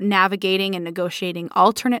 or navigating and negotiating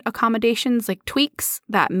alternate accommodations like tweaks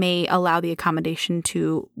that may allow the accommodation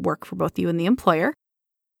to work for both you and the employer.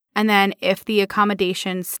 And then if the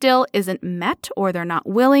accommodation still isn't met, or they're not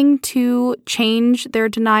willing to change their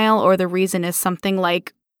denial, or the reason is something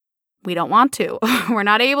like, we don't want to, we're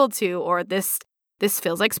not able to, or this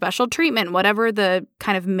feels like special treatment, whatever the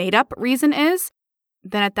kind of made up reason is,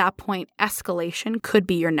 then at that point, escalation could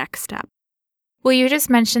be your next step. Well, you just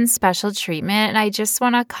mentioned special treatment, and I just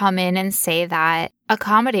want to come in and say that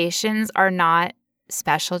accommodations are not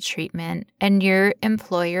special treatment, and your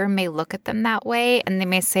employer may look at them that way, and they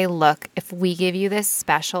may say, look, if we give you this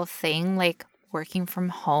special thing like working from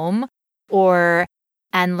home or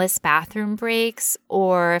endless bathroom breaks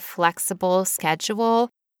or flexible schedule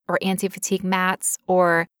or anti-fatigue mats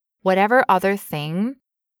or whatever other thing,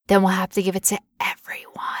 then we'll have to give it to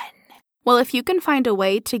everyone. Well, if you can find a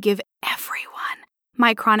way to give everyone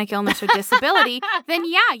my chronic illness or disability, then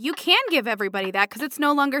yeah, you can give everybody that, because it's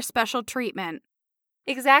no longer special treatment.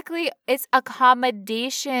 Exactly. It's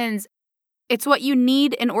accommodations. It's what you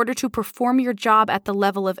need in order to perform your job at the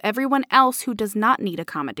level of everyone else who does not need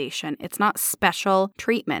accommodation. It's not special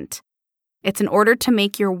treatment. It's in order to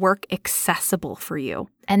make your work accessible for you.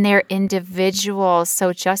 And they're individual.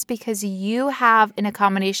 So just because you have an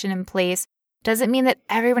accommodation in place doesn't mean that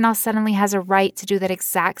everyone else suddenly has a right to do that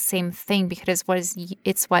exact same thing, because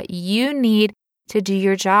it's what you need to do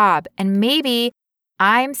your job. And maybe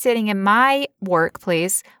I'm sitting in my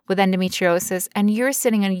workplace with endometriosis and you're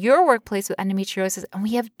sitting in your workplace with endometriosis, and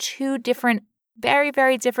we have two different, very,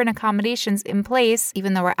 very different accommodations in place,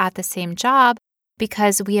 even though we're at the same job,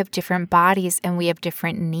 because we have different bodies and we have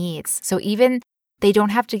different needs. So even they don't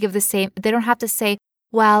have to say,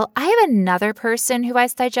 well, I have another person who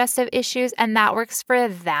has digestive issues and that works for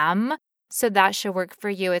them, so that should work for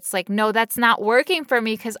you. It's like, no, that's not working for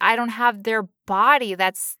me because I don't have their body.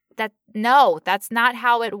 That's not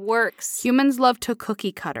how it works. Humans love to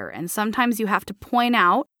cookie cutter, and sometimes you have to point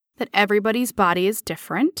out that everybody's body is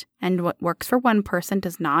different, and what works for one person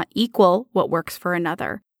does not equal what works for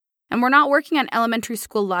another. And we're not working on elementary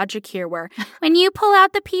school logic here where when you pull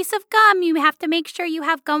out the piece of gum, you have to make sure you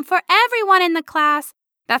have gum for everyone in the class.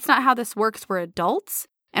 That's not how this works. We're adults,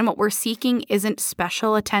 and what we're seeking isn't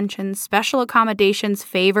special attention, special accommodations,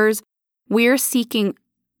 favors. We're seeking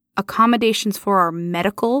accommodations for our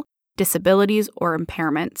medical disabilities or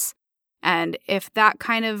impairments. And if that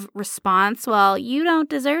kind of response, well, you don't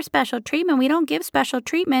deserve special treatment, we don't give special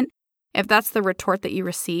treatment, if that's the retort that you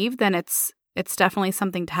receive, then it's definitely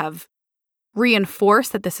something to have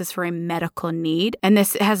reinforced that this is for a medical need, and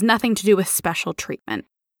this has nothing to do with special treatment.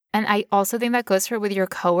 And I also think that goes for with your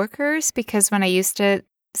coworkers, because when I used to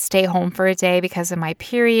stay home for a day because of my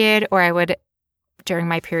period, or during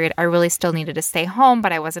my period, I really still needed to stay home,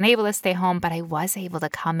 but I wasn't able to stay home, but I was able to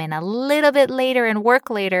come in a little bit later and work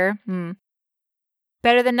later.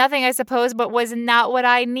 Better than nothing, I suppose, but was not what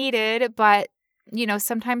I needed. But,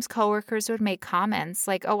 sometimes coworkers would make comments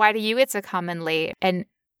like, oh, why do you get to come in late? And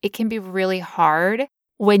it can be really hard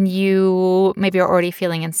when you maybe are already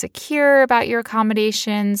feeling insecure about your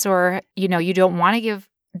accommodations, or, you don't want to give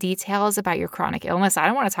details about your chronic illness. I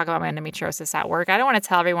don't want to talk about my endometriosis at work. I don't want to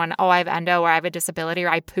tell everyone, oh, I have endo, or I have a disability, or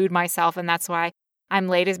I pooed myself and that's why I'm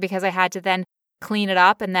late, is because I had to then clean it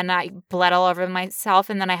up and then I bled all over myself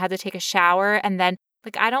and then I had to take a shower. And then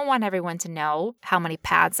I don't want everyone to know how many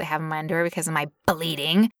pads I have in my underwear because of my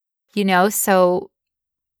bleeding, so.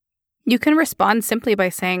 You can respond simply by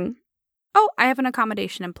saying, oh, I have an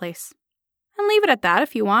accommodation in place, and leave it at that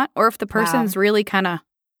if you want. Or if the person's really kind of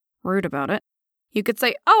rude about it, you could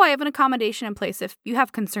say, oh, I have an accommodation in place. If you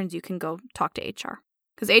have concerns, you can go talk to HR.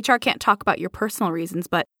 Because HR can't talk about your personal reasons,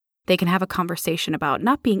 but they can have a conversation about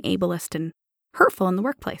not being ableist and hurtful in the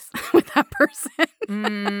workplace with that person.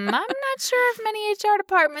 I'm not sure if many HR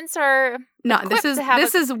departments are. No,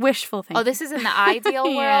 this is wishful thinking. Oh, this is in the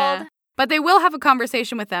ideal world. But they will have a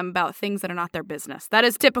conversation with them about things that are not their business. That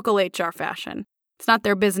is typical HR fashion. It's not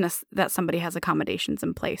their business that somebody has accommodations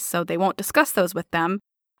in place. So they won't discuss those with them.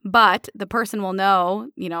 But the person will know,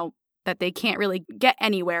 that they can't really get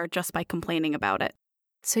anywhere just by complaining about it.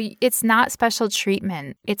 So it's not special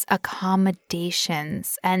treatment. It's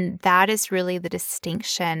accommodations. And that is really the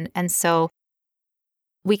distinction. And so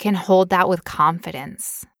we can hold that with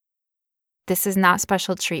confidence. This is not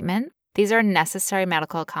special treatment. These are necessary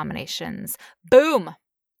medical accommodations. Boom! I'm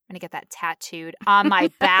going to get that tattooed on my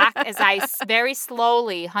back as I very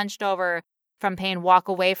slowly, hunched over from pain, walk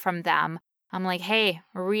away from them. I'm like, hey,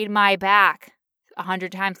 read my back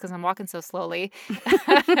 100 times because I'm walking so slowly.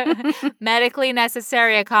 Medically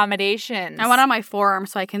necessary accommodations. I want it on my forearm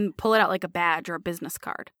so I can pull it out like a badge or a business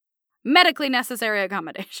card. Medically necessary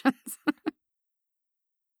accommodations.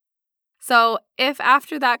 So if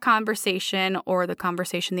after that conversation or the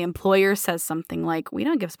conversation, the employer says something like, we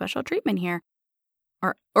don't give special treatment here,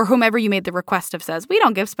 or whomever you made the request of says, we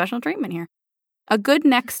don't give special treatment here, a good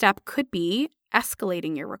next step could be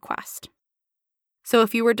escalating your request. So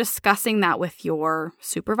if you were discussing that with your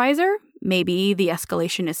supervisor, maybe the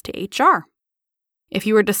escalation is to HR. If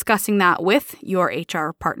you were discussing that with your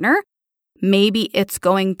HR partner, maybe it's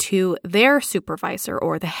going to their supervisor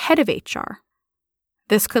or the head of HR.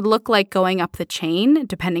 This could look like going up the chain,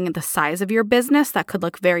 depending on the size of your business. That could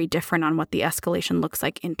look very different on what the escalation looks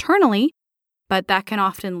like internally, but that can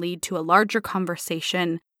often lead to a larger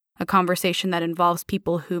conversation, a conversation that involves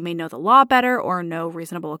people who may know the law better or know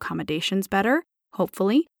reasonable accommodations better,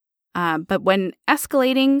 hopefully. But when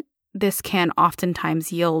escalating, this can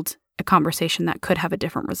oftentimes yield a conversation that could have a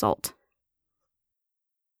different result.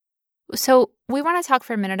 So we want to talk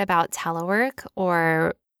for a minute about telework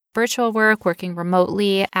or virtual work, working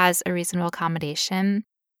remotely as a reasonable accommodation.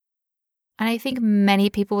 And I think many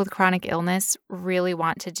people with chronic illness really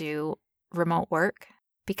want to do remote work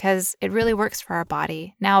because it really works for our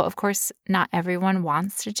body. Now, of course, not everyone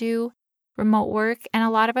wants to do remote work. And a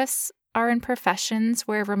lot of us are in professions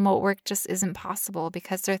where remote work just isn't possible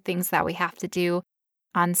because there are things that we have to do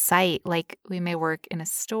on site. Like we may work in a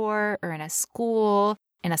store or in a school,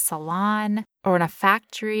 in a salon, or in a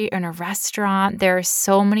factory, or in a restaurant. There are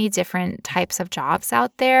so many different types of jobs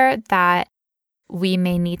out there that we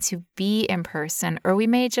may need to be in person, or we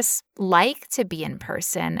may just like to be in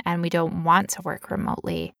person and we don't want to work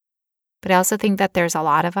remotely. But I also think that there's a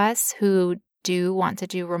lot of us who do want to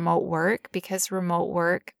do remote work because remote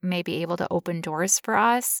work may be able to open doors for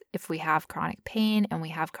us if we have chronic pain and we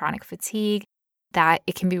have chronic fatigue, that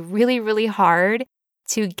it can be really, really hard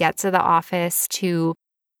to get to the office, to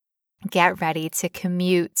get ready, to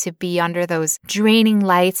commute, to be under those draining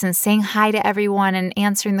lights and saying hi to everyone and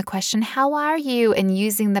answering the question, how are you? And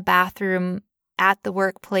using the bathroom at the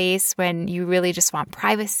workplace when you really just want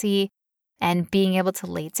privacy and being able to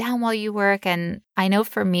lay down while you work. And I know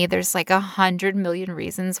for me, there's like 100 million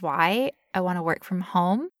reasons why I want to work from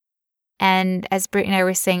home. And as Brittany and I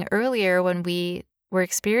were saying earlier, when we were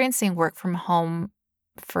experiencing work from home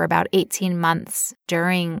for about 18 months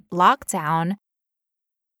during lockdown,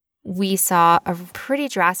 we saw a pretty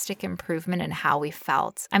drastic improvement in how we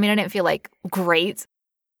felt. I mean, I didn't feel like great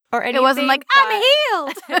or anything. It wasn't like, I'm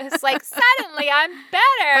healed. It's like, suddenly I'm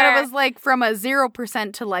better. But it was like from a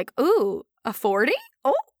 0% to like, ooh, a 40?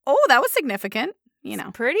 Oh, that was significant. You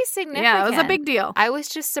know, pretty significant. Yeah, it was a big deal. I was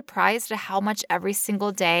just surprised at how much every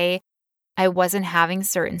single day I wasn't having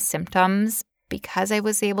certain symptoms because I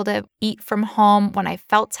was able to eat from home. When I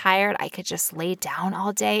felt tired, I could just lay down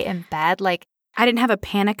all day in bed. Like, I didn't have a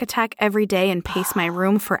panic attack every day and pace my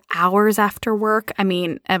room for hours after work. I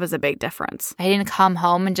mean, it was a big difference. I didn't come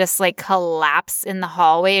home and just like collapse in the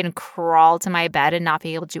hallway and crawl to my bed and not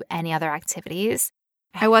be able to do any other activities.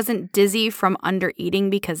 I wasn't dizzy from undereating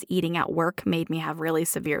because eating at work made me have really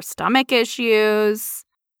severe stomach issues.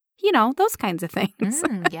 You know, those kinds of things.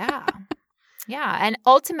 Yeah. Yeah. And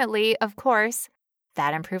ultimately, of course,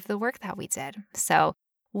 that improved the work that we did. So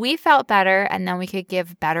we felt better, and then we could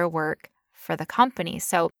give better work for the company.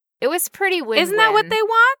 So it was pretty win-win. Isn't that what they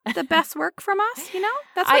want? The best work from us, you know?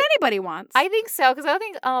 That's what anybody wants. I think so, because I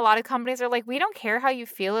think a lot of companies are like, we don't care how you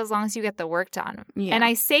feel as long as you get the work done. Yeah. And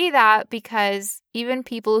I say that because even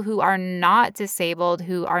people who are not disabled,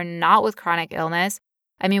 who are not with chronic illness,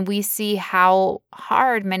 I mean, we see how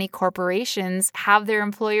hard many corporations have their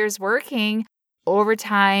employers working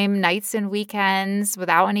overtime, nights and weekends,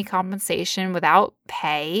 without any compensation, without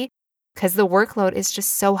pay, because the workload is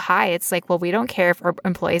just so high. It's like, well, we don't care if our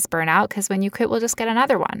employees burn out because when you quit, we'll just get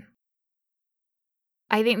another one.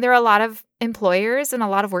 I think there are a lot of employers and a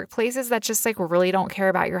lot of workplaces that just like really don't care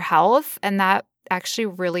about your health. And that actually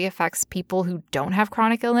really affects people who don't have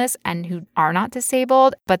chronic illness and who are not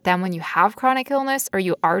disabled. But then when you have chronic illness or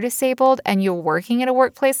you are disabled and you're working in a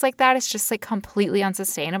workplace like that, it's just like completely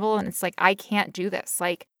unsustainable. And it's like, I can't do this.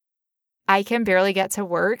 Like, I can barely get to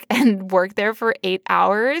work and work there for 8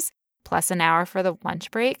 hours plus an hour for the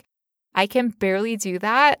lunch break. I can barely do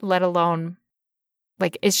that, let alone,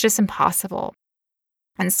 like, it's just impossible.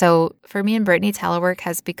 And so for me and Brittany, telework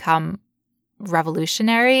has become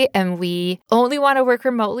revolutionary, and we only want to work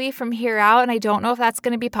remotely from here out. And I don't know if that's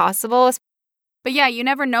going to be possible. But yeah, you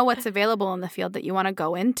never know what's available in the field that you want to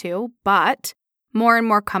go into. But more and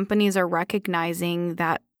more companies are recognizing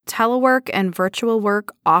that telework and virtual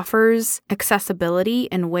work offers accessibility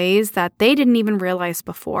in ways that they didn't even realize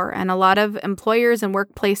before. And a lot of employers and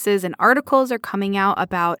workplaces and articles are coming out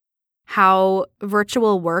about how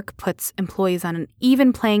virtual work puts employees on an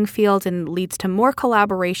even playing field and leads to more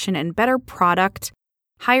collaboration and better product,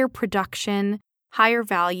 higher production, higher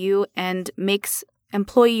value, and makes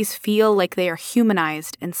employees feel like they are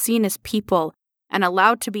humanized and seen as people and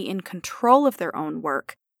allowed to be in control of their own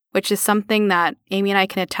work, which is something that Amy and I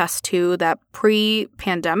can attest to, that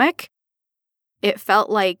pre-pandemic, it felt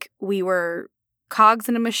like we were cogs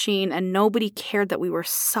in a machine and nobody cared that we were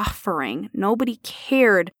suffering. Nobody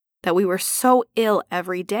cared that we were so ill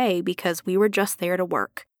every day because we were just there to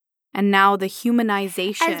work. And now the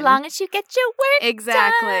humanization. As long as you get your work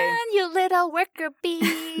done, you little worker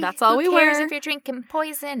bee. That's all we were. Who cares if you're drinking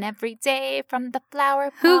poison every day from the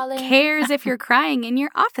flower Who pollen? cares if you're crying in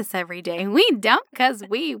your office every day? We don't, because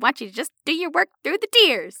we want you to just do your work through the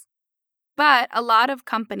tears. But a lot of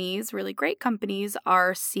companies, really great companies,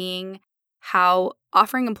 are seeing how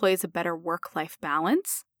offering employees a better work-life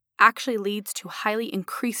balance actually leads to highly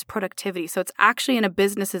increased productivity. So it's actually in a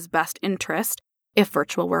business's best interest if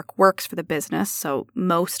virtual work works for the business, so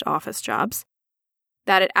most office jobs,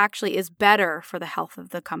 that it actually is better for the health of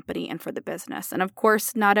the company and for the business. And of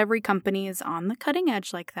course, not every company is on the cutting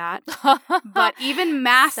edge like that. But even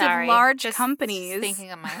massive, large companies.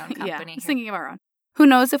 Thinking of my own company. Thinking of our own. Who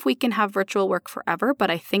knows if we can have virtual work forever, but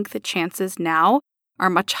I think the chances now are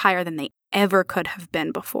much higher than they ever could have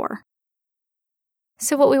been before.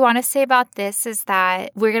 So what we want to say about this is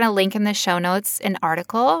that we're going to link in the show notes an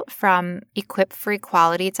article from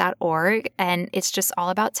equipforequality.org, and it's just all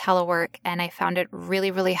about telework, and I found it really,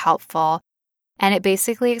 really helpful. And it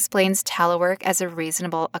basically explains telework as a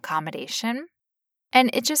reasonable accommodation. And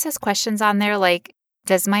it just has questions on there like,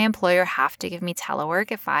 does my employer have to give me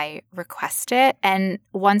telework if I request it? And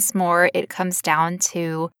once more, it comes down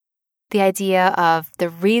to the idea of the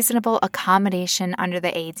reasonable accommodation under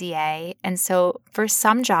the ADA. And so for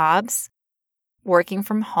some jobs, working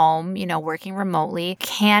from home, working remotely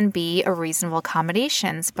can be a reasonable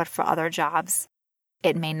accommodations, but for other jobs,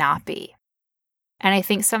 it may not be. And I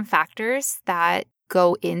think some factors that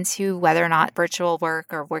go into whether or not virtual work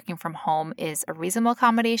or working from home is a reasonable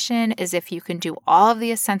accommodation is if you can do all of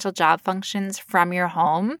the essential job functions from your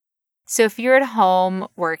home. So if you're at home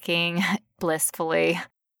working blissfully,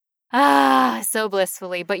 so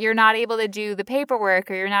blissfully, but you're not able to do the paperwork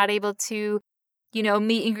or you're not able to,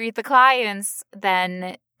 meet and greet the clients,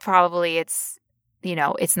 then probably it's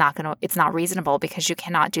not reasonable because you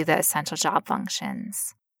cannot do the essential job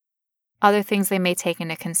functions. Other things they may take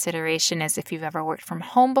into consideration is if you've ever worked from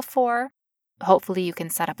home before, hopefully you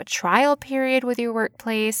can set up a trial period with your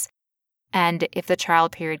workplace. And if the trial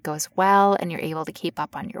period goes well and you're able to keep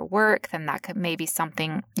up on your work, then that could maybe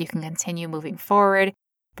something you can continue moving forward.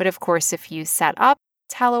 But of course, if you set up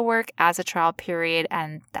telework as a trial period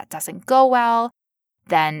and that doesn't go well,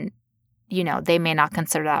 then, they may not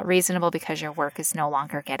consider that reasonable because your work is no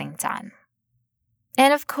longer getting done.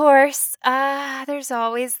 And of course, there's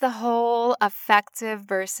always the whole effective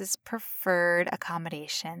versus preferred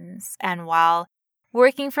accommodations. And while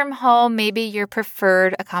working from home may be your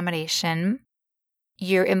preferred accommodation,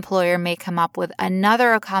 your employer may come up with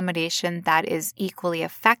another accommodation that is equally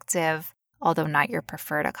effective, although not your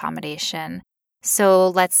preferred accommodation. So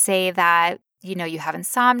let's say that, you have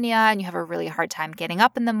insomnia and you have a really hard time getting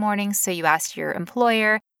up in the morning. So you ask your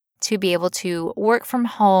employer to be able to work from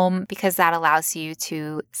home because that allows you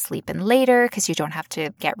to sleep in later because you don't have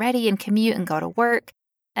to get ready and commute and go to work.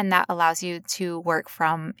 And that allows you to work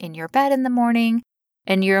from in your bed in the morning.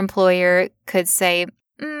 And your employer could say,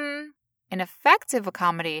 an effective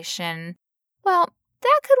accommodation, well,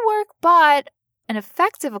 that could work, but an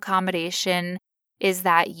effective accommodation is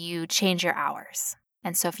that you change your hours.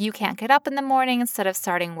 And so if you can't get up in the morning, instead of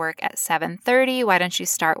starting work at 7:30, why don't you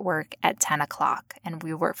start work at 10 o'clock and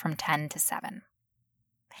we work from 10 to 7? And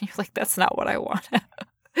you're like, that's not what I want.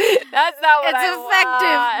 That's not what I want.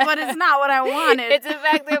 It's effective, but it's not what I wanted. It's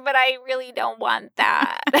effective, but I really don't want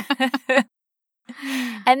that.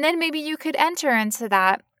 And then maybe you could enter into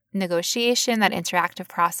that negotiation, that interactive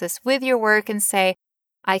process with your work and say,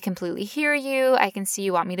 I completely hear you. I can see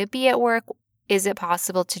you want me to be at work. Is it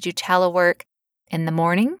possible to do telework in the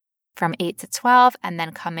morning from 8 to 12 and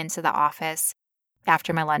then come into the office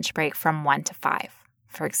after my lunch break from 1 to 5,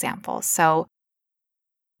 for example? So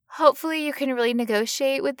hopefully you can really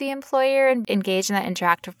negotiate with the employer and engage in that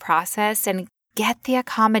interactive process and get the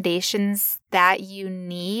accommodations that you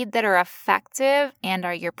need that are effective and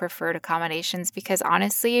are your preferred accommodations. Because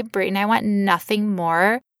honestly, Britt and I want nothing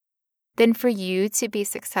more than for you to be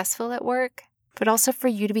successful at work, but also for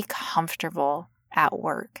you to be comfortable at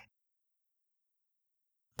work.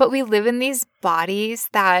 But we live in these bodies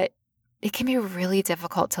that it can be really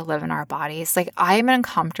difficult to live in our bodies. Like I'm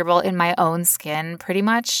uncomfortable in my own skin pretty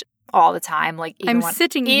much all the time. Like I'm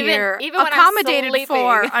sitting here accommodated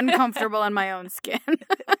for uncomfortable in my own skin.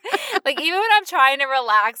 Like even when I'm trying to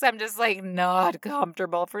relax, I'm just like not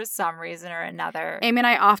comfortable for some reason or another. Amy and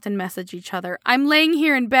I often message each other. I'm laying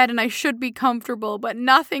here in bed and I should be comfortable, but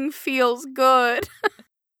nothing feels good.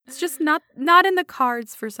 It's just not in the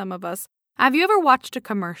cards for some of us. Have you ever watched a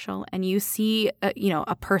commercial and you see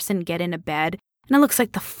a person get in a bed and it looks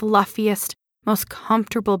like the fluffiest, most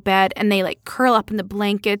comfortable bed and they like curl up in the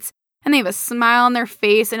blankets and they have a smile on their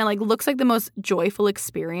face and it like looks like the most joyful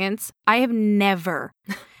experience? I have never,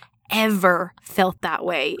 ever felt that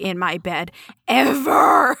way in my bed.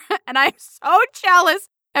 Ever. And I'm so jealous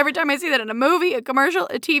every time I see that in a movie, a commercial,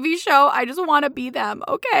 a TV show. I just want to be them.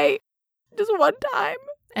 Okay. Just one time.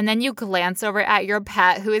 And then you glance over at your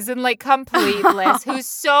pet who is in like complete bliss, who's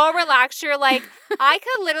so relaxed. You're like, I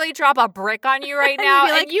could literally drop a brick on you right now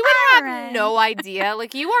and you would have no idea.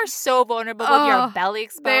 Like you are so vulnerable with your belly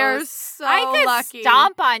exposed. They're so I could lucky.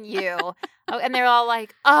 stomp on you. Oh, and they're all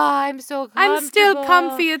like, oh, I'm so comfortable. I'm still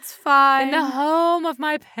comfy. It's fine. In the home of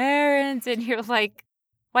my parents. And you're like,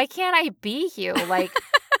 why can't I be you? Like,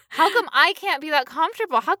 how come I can't be that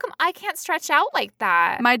comfortable? How come I can't stretch out like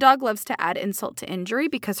that? My dog loves to add insult to injury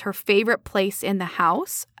because her favorite place in the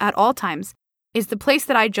house at all times is the place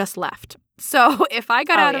that I just left. So if I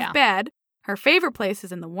got out of bed, her favorite place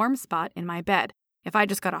is in the warm spot in my bed. If I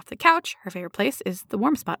just got off the couch, her favorite place is the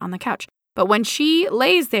warm spot on the couch. But when she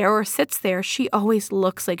lays there or sits there, she always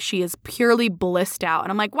looks like she is purely blissed out.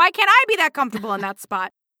 And I'm like, why can't I be that comfortable in that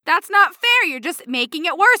spot? That's not fair. You're just making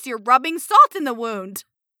it worse. You're rubbing salt in the wound.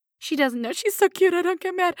 She doesn't know. She's so cute. I don't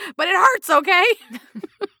get mad. But it hurts, okay?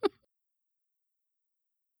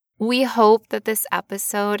 We hope that this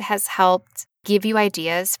episode has helped give you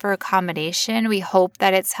ideas for accommodation. We hope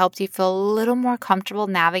that it's helped you feel a little more comfortable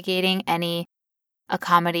navigating any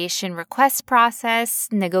accommodation request process,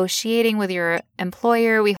 negotiating with your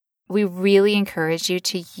employer. We really encourage you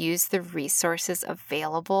to use the resources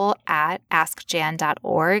available at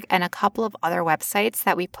askjan.org and a couple of other websites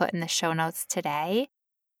that we put in the show notes today.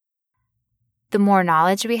 The more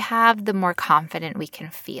knowledge we have, the more confident we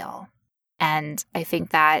can feel. And I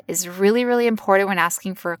think that is really, really important when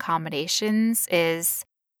asking for accommodations, is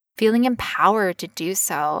feeling empowered to do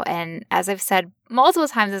so. And as I've said multiple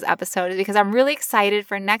times this episode, is because I'm really excited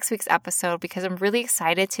for next week's episode, because I'm really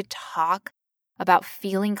excited to talk about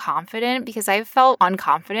feeling confident, because I've felt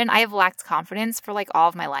unconfident. I have lacked confidence for like all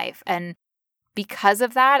of my life. And because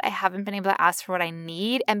of that, I haven't been able to ask for what I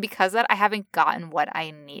need. And because of that, I haven't gotten what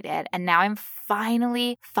I needed. And now I'm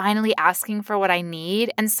finally asking for what I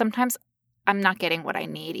need. And sometimes I'm not getting what I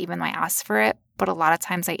need, even though I ask for it. But a lot of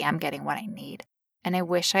times I am getting what I need. And I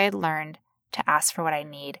wish I had learned to ask for what I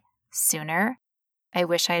need sooner. I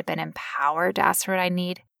wish I had been empowered to ask for what I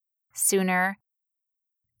need sooner.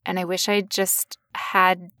 And I wish I just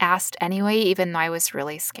had asked anyway, even though I was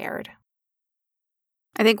really scared.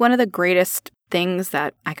 I think one of the greatest things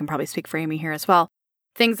that, I can probably speak for Amy here as well,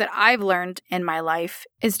 things that I've learned in my life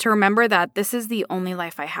is to remember that this is the only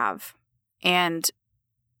life I have. And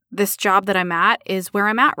this job that I'm at is where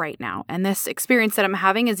I'm at right now. And this experience that I'm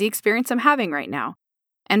having is the experience I'm having right now.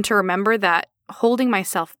 And to remember that holding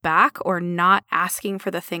myself back or not asking for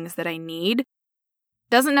the things that I need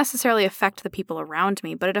doesn't necessarily affect the people around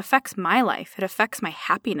me, but it affects my life. It affects my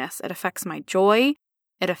happiness. It affects my joy.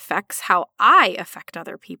 It affects how I affect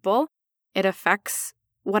other people. It affects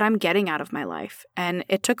what I'm getting out of my life. And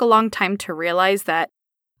it took a long time to realize that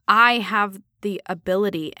I have the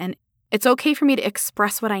ability, and it's okay for me to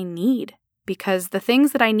express what I need, because the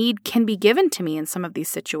things that I need can be given to me in some of these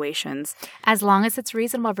situations. As long as it's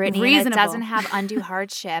reasonable, Brittany, and it doesn't have undue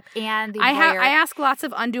hardship. And the employer, I ask lots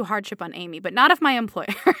of undue hardship on Amy, but not of my employer.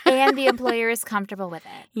 And the employer is comfortable with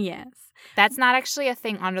it. Yes. That's not actually a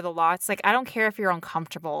thing under the law. It's like, I don't care if you're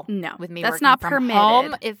uncomfortable with me that's working not from permitted.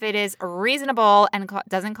 home. If it is reasonable and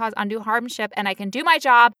doesn't cause undue hardship and I can do my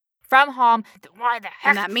job from home, then why the heck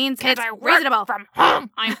and that means can't it's I work reasonable from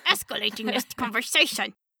home? I'm escalating this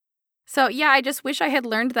conversation. So yeah, I just wish I had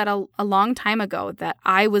learned that a long time ago, that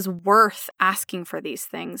I was worth asking for these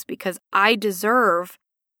things, because I deserve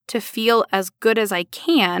to feel as good as I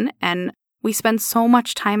can. And we spend so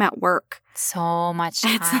much time at work. So much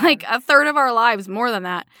time. It's like a third of our lives, more than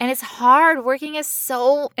that. And it's hard. Working is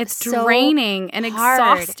it's draining and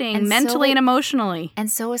exhausting and mentally and emotionally. And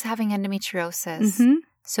so is having endometriosis. Mm-hmm.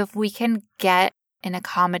 So if we can get an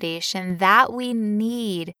accommodation that we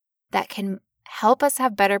need, that can help us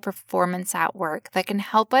have better performance at work, that can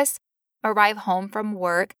help us arrive home from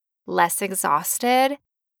work less exhausted,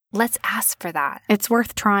 let's ask for that. It's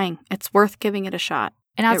worth trying. It's worth giving it a shot.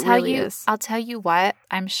 And I'll tell you what,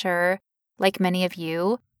 I'm sure, like many of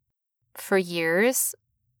you, for years,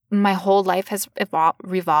 my whole life has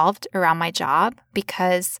revolved around my job,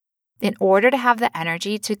 because in order to have the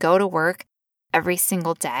energy to go to work every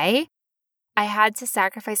single day, I had to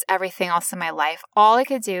sacrifice everything else in my life. All I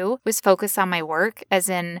could do was focus on my work, as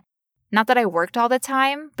in, not that I worked all the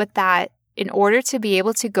time, but that in order to be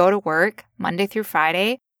able to go to work Monday through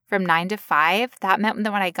Friday from 9 to 5, that meant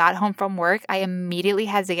that when I got home from work, I immediately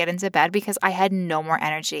had to get into bed because I had no more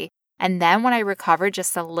energy. And then when I recovered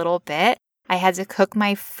just a little bit, I had to cook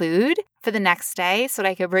my food for the next day so that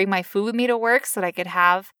I could bring my food with me to work, so that I could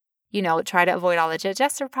have, try to avoid all the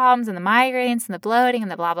digestive problems and the migraines and the bloating and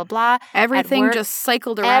the blah, blah, blah. Everything just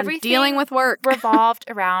cycled around dealing with work. Revolved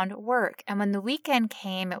around work. And when the weekend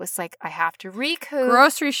came, it was like, I have to recoup.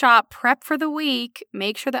 Grocery shop, prep for the week,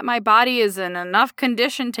 make sure that my body is in enough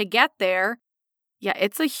condition to get there. Yeah,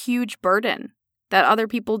 it's a huge burden that other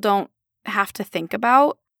people don't have to think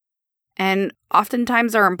about. And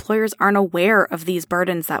oftentimes our employers aren't aware of these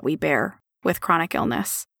burdens that we bear. with chronic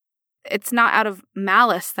illness. It's not out of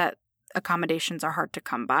malice that accommodations are hard to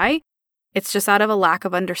come by. It's just out of a lack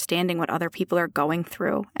of understanding what other people are going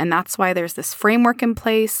through. And that's why there's this framework in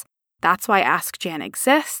place. That's why Ask Jan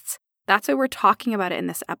exists. That's why we're talking about it in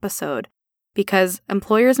this episode. Because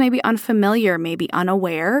employers may be unfamiliar, may be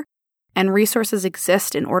unaware, and resources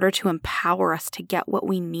exist in order to empower us to get what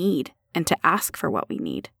we need and to ask for what we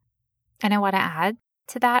need. And I want to add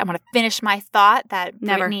to that. I want to finish my thought that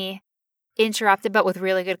Never. Brittany interrupted, but with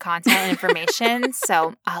really good content and information.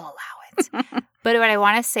 So I'll allow it. But what I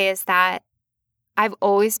want to say is that I've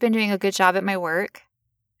always been doing a good job at my work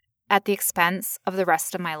at the expense of the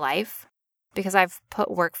rest of my life because I've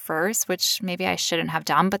put work first, which maybe I shouldn't have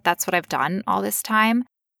done, but that's what I've done all this time.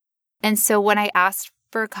 And so when I asked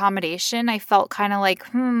for accommodation, I felt kind of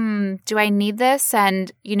like, do I need this?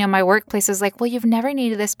 And, my workplace was like, well, you've never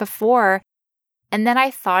needed this before. And then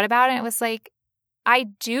I thought about it and it was like, I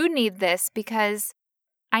do need this because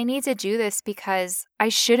I need to do this because I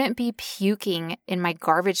shouldn't be puking in my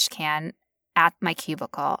garbage can at my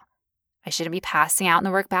cubicle. I shouldn't be passing out in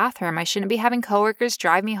the work bathroom. I shouldn't be having coworkers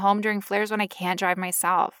drive me home during flares when I can't drive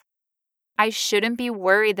myself. I shouldn't be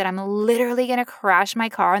worried that I'm literally going to crash my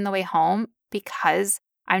car on the way home because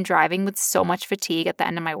I'm driving with so much fatigue at the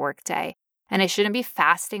end of my workday. And I shouldn't be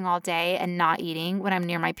fasting all day and not eating when I'm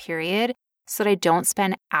near my period so that I don't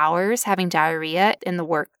spend hours having diarrhea in the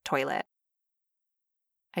work toilet.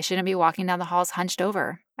 I shouldn't be walking down the halls hunched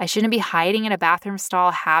over. I shouldn't be hiding in a bathroom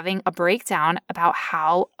stall having a breakdown about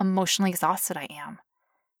how emotionally exhausted I am.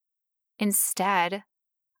 Instead,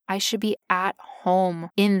 I should be at home.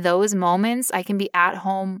 In those moments, I can be at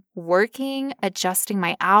home working, adjusting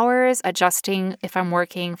my hours, adjusting if I'm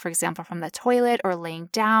working, for example, from the toilet or laying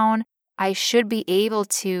down. I should be able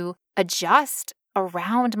to adjust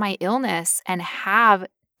around my illness and have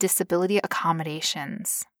disability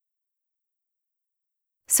accommodations.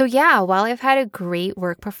 So while I've had a great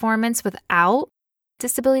work performance without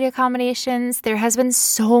disability accommodations, there has been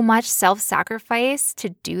so much self-sacrifice to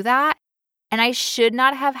do that. And I should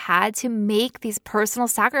not have had to make these personal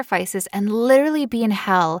sacrifices and literally be in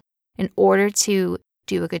hell in order to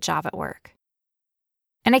do a good job at work.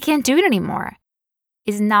 And I can't do it anymore.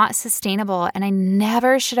 It's not sustainable, and I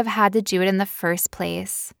never should have had to do it in the first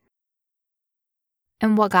place.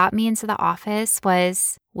 And what got me into the office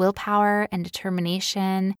was willpower and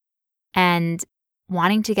determination and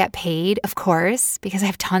wanting to get paid, of course, because I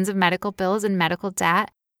have tons of medical bills and medical debt.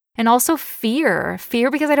 And also fear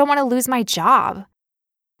because I don't want to lose my job,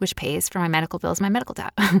 which pays for my medical bills, my medical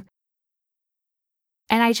debt.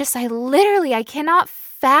 And I cannot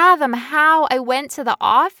fathom how I went to the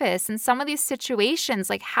office in some of these situations,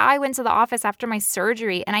 like how I went to the office after my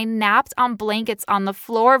surgery and I napped on blankets on the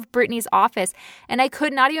floor of Brittany's office. And I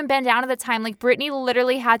could not even bend down at the time. Like Brittany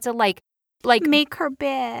literally had to like make her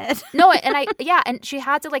bed. No, and and she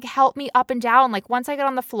had to help me up and down. Like once I got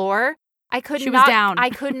on the floor, I could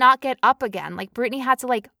not get up again. Like Brittany had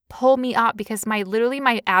to pull me up because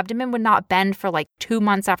my abdomen would not bend for 2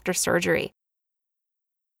 months after surgery.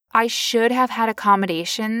 I should have had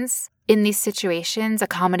accommodations in these situations,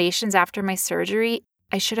 accommodations after my surgery.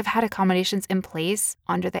 I should have had accommodations in place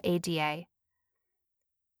under the ADA.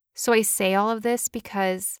 So I say all of this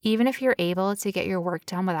because even if you're able to get your work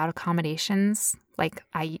done without accommodations, like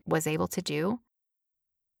I was able to do,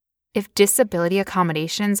 if disability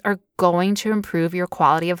accommodations are going to improve your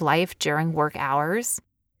quality of life during work hours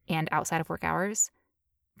and outside of work hours,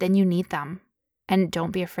 then you need them. And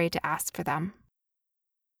don't be afraid to ask for them.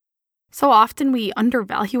 So often we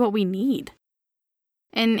undervalue what we need.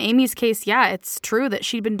 In Amy's case, it's true that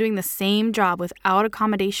she'd been doing the same job without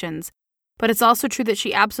accommodations, but it's also true that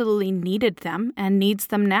she absolutely needed them and needs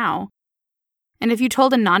them now. And if you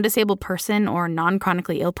told a non-disabled person or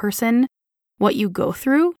non-chronically ill person what you go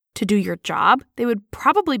through to do your job, they would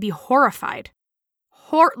probably be horrified.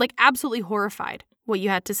 Absolutely horrified what you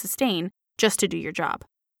had to sustain just to do your job.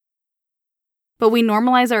 But we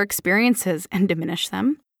normalize our experiences and diminish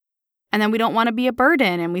them. And then we don't want to be a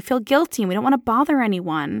burden and we feel guilty and we don't want to bother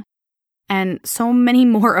anyone. And so many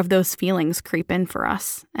more of those feelings creep in for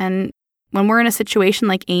us. And when we're in a situation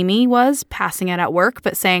like Amy was, passing out at work,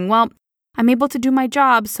 but saying, well, I'm able to do my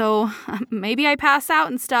job, so maybe I pass out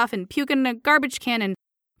and stuff and puke in a garbage can and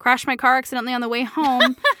crash my car accidentally on the way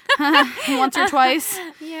home once or twice.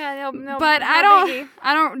 Yeah, no. But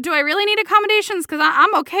do I really need accommodations? Because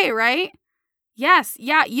I'm okay, right? Yes,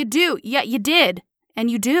 you do. Yeah, you did.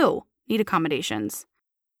 And you do need accommodations.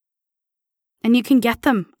 And you can get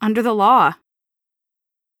them under the law.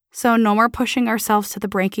 So no more pushing ourselves to the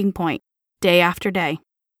breaking point day after day.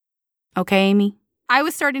 Okay, Amy? I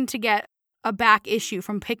was starting to get a back issue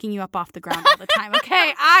from picking you up off the ground all the time.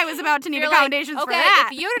 Okay, I was about to need accommodations for that.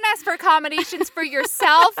 If you didn't ask for accommodations for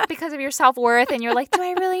yourself because of your self-worth and you're like, do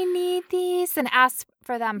I really need these? Then ask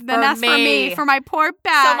for them for me. Then ask for me, for my poor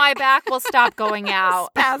back. So my back will stop going out.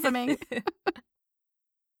 Spasming.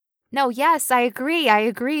 No, yes, I agree.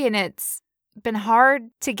 And it's been hard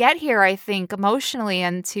to get here, I think, emotionally,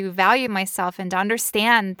 and to value myself and to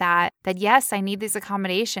understand that yes, I need these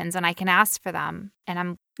accommodations and I can ask for them.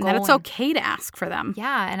 And that it's okay to ask for them.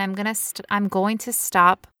 Yeah, and I'm going to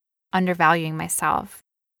stop undervaluing myself,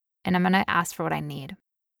 and I'm going to ask for what I need.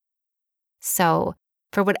 So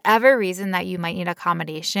for whatever reason that you might need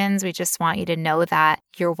accommodations, we just want you to know that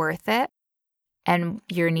you're worth it and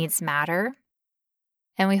your needs matter.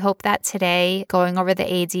 And we hope that today, going over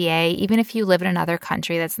the ADA, even if you live in another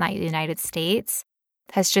country that's not the United States,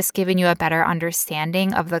 has just given you a better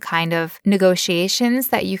understanding of the kind of negotiations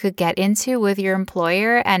that you could get into with your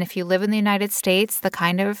employer. And if you live in the United States, the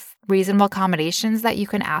kind of reasonable accommodations that you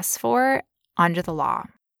can ask for under the law.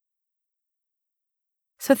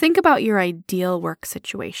 So think about your ideal work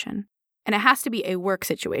situation. And it has to be a work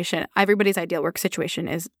situation. Everybody's ideal work situation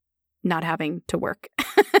is not having to work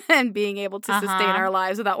and being able to sustain our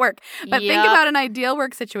lives without work. But think about an ideal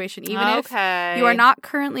work situation, even if you are not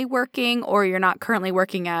currently working or you're not currently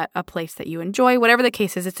working at a place that you enjoy, whatever the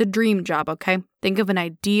case is, it's a dream job, okay? Think of an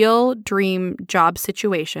ideal dream job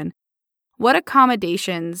situation. What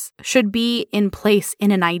accommodations should be in place in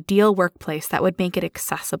an ideal workplace that would make it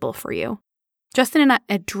accessible for you? Just in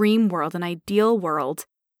a dream world, an ideal world,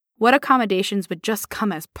 what accommodations would just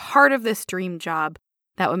come as part of this dream job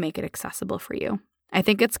that would make it accessible for you? I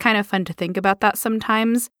think it's kind of fun to think about that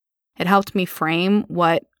sometimes. It helped me frame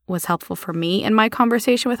what was helpful for me in my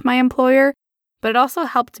conversation with my employer, but it also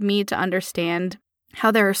helped me to understand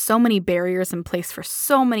how there are so many barriers in place for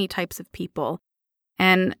so many types of people.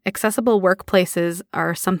 And accessible workplaces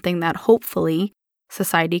are something that hopefully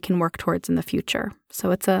society can work towards in the future.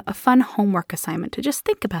 So it's a fun homework assignment to just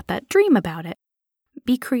think about that, dream about it,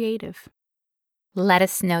 be creative. Let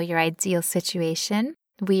us know your ideal situation.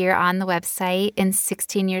 We are on the website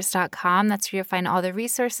in16years.com. That's where you'll find all the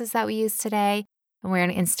resources that we use today. And we're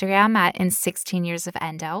on Instagram at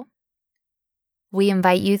in16yearsofendo. We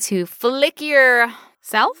invite you to flick your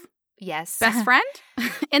self. Yes. Best friend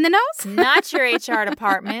in the nose. Not your HR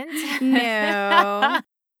department. No.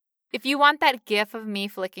 If you want that gif of me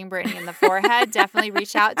flicking Brittany in the forehead, definitely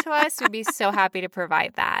reach out to us. We'd be so happy to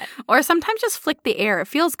provide that. Or sometimes just flick the air. It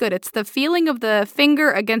feels good. It's the feeling of the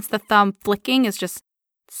finger against the thumb flicking is just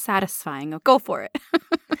satisfying. Go for it.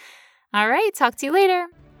 All right. Talk to you later.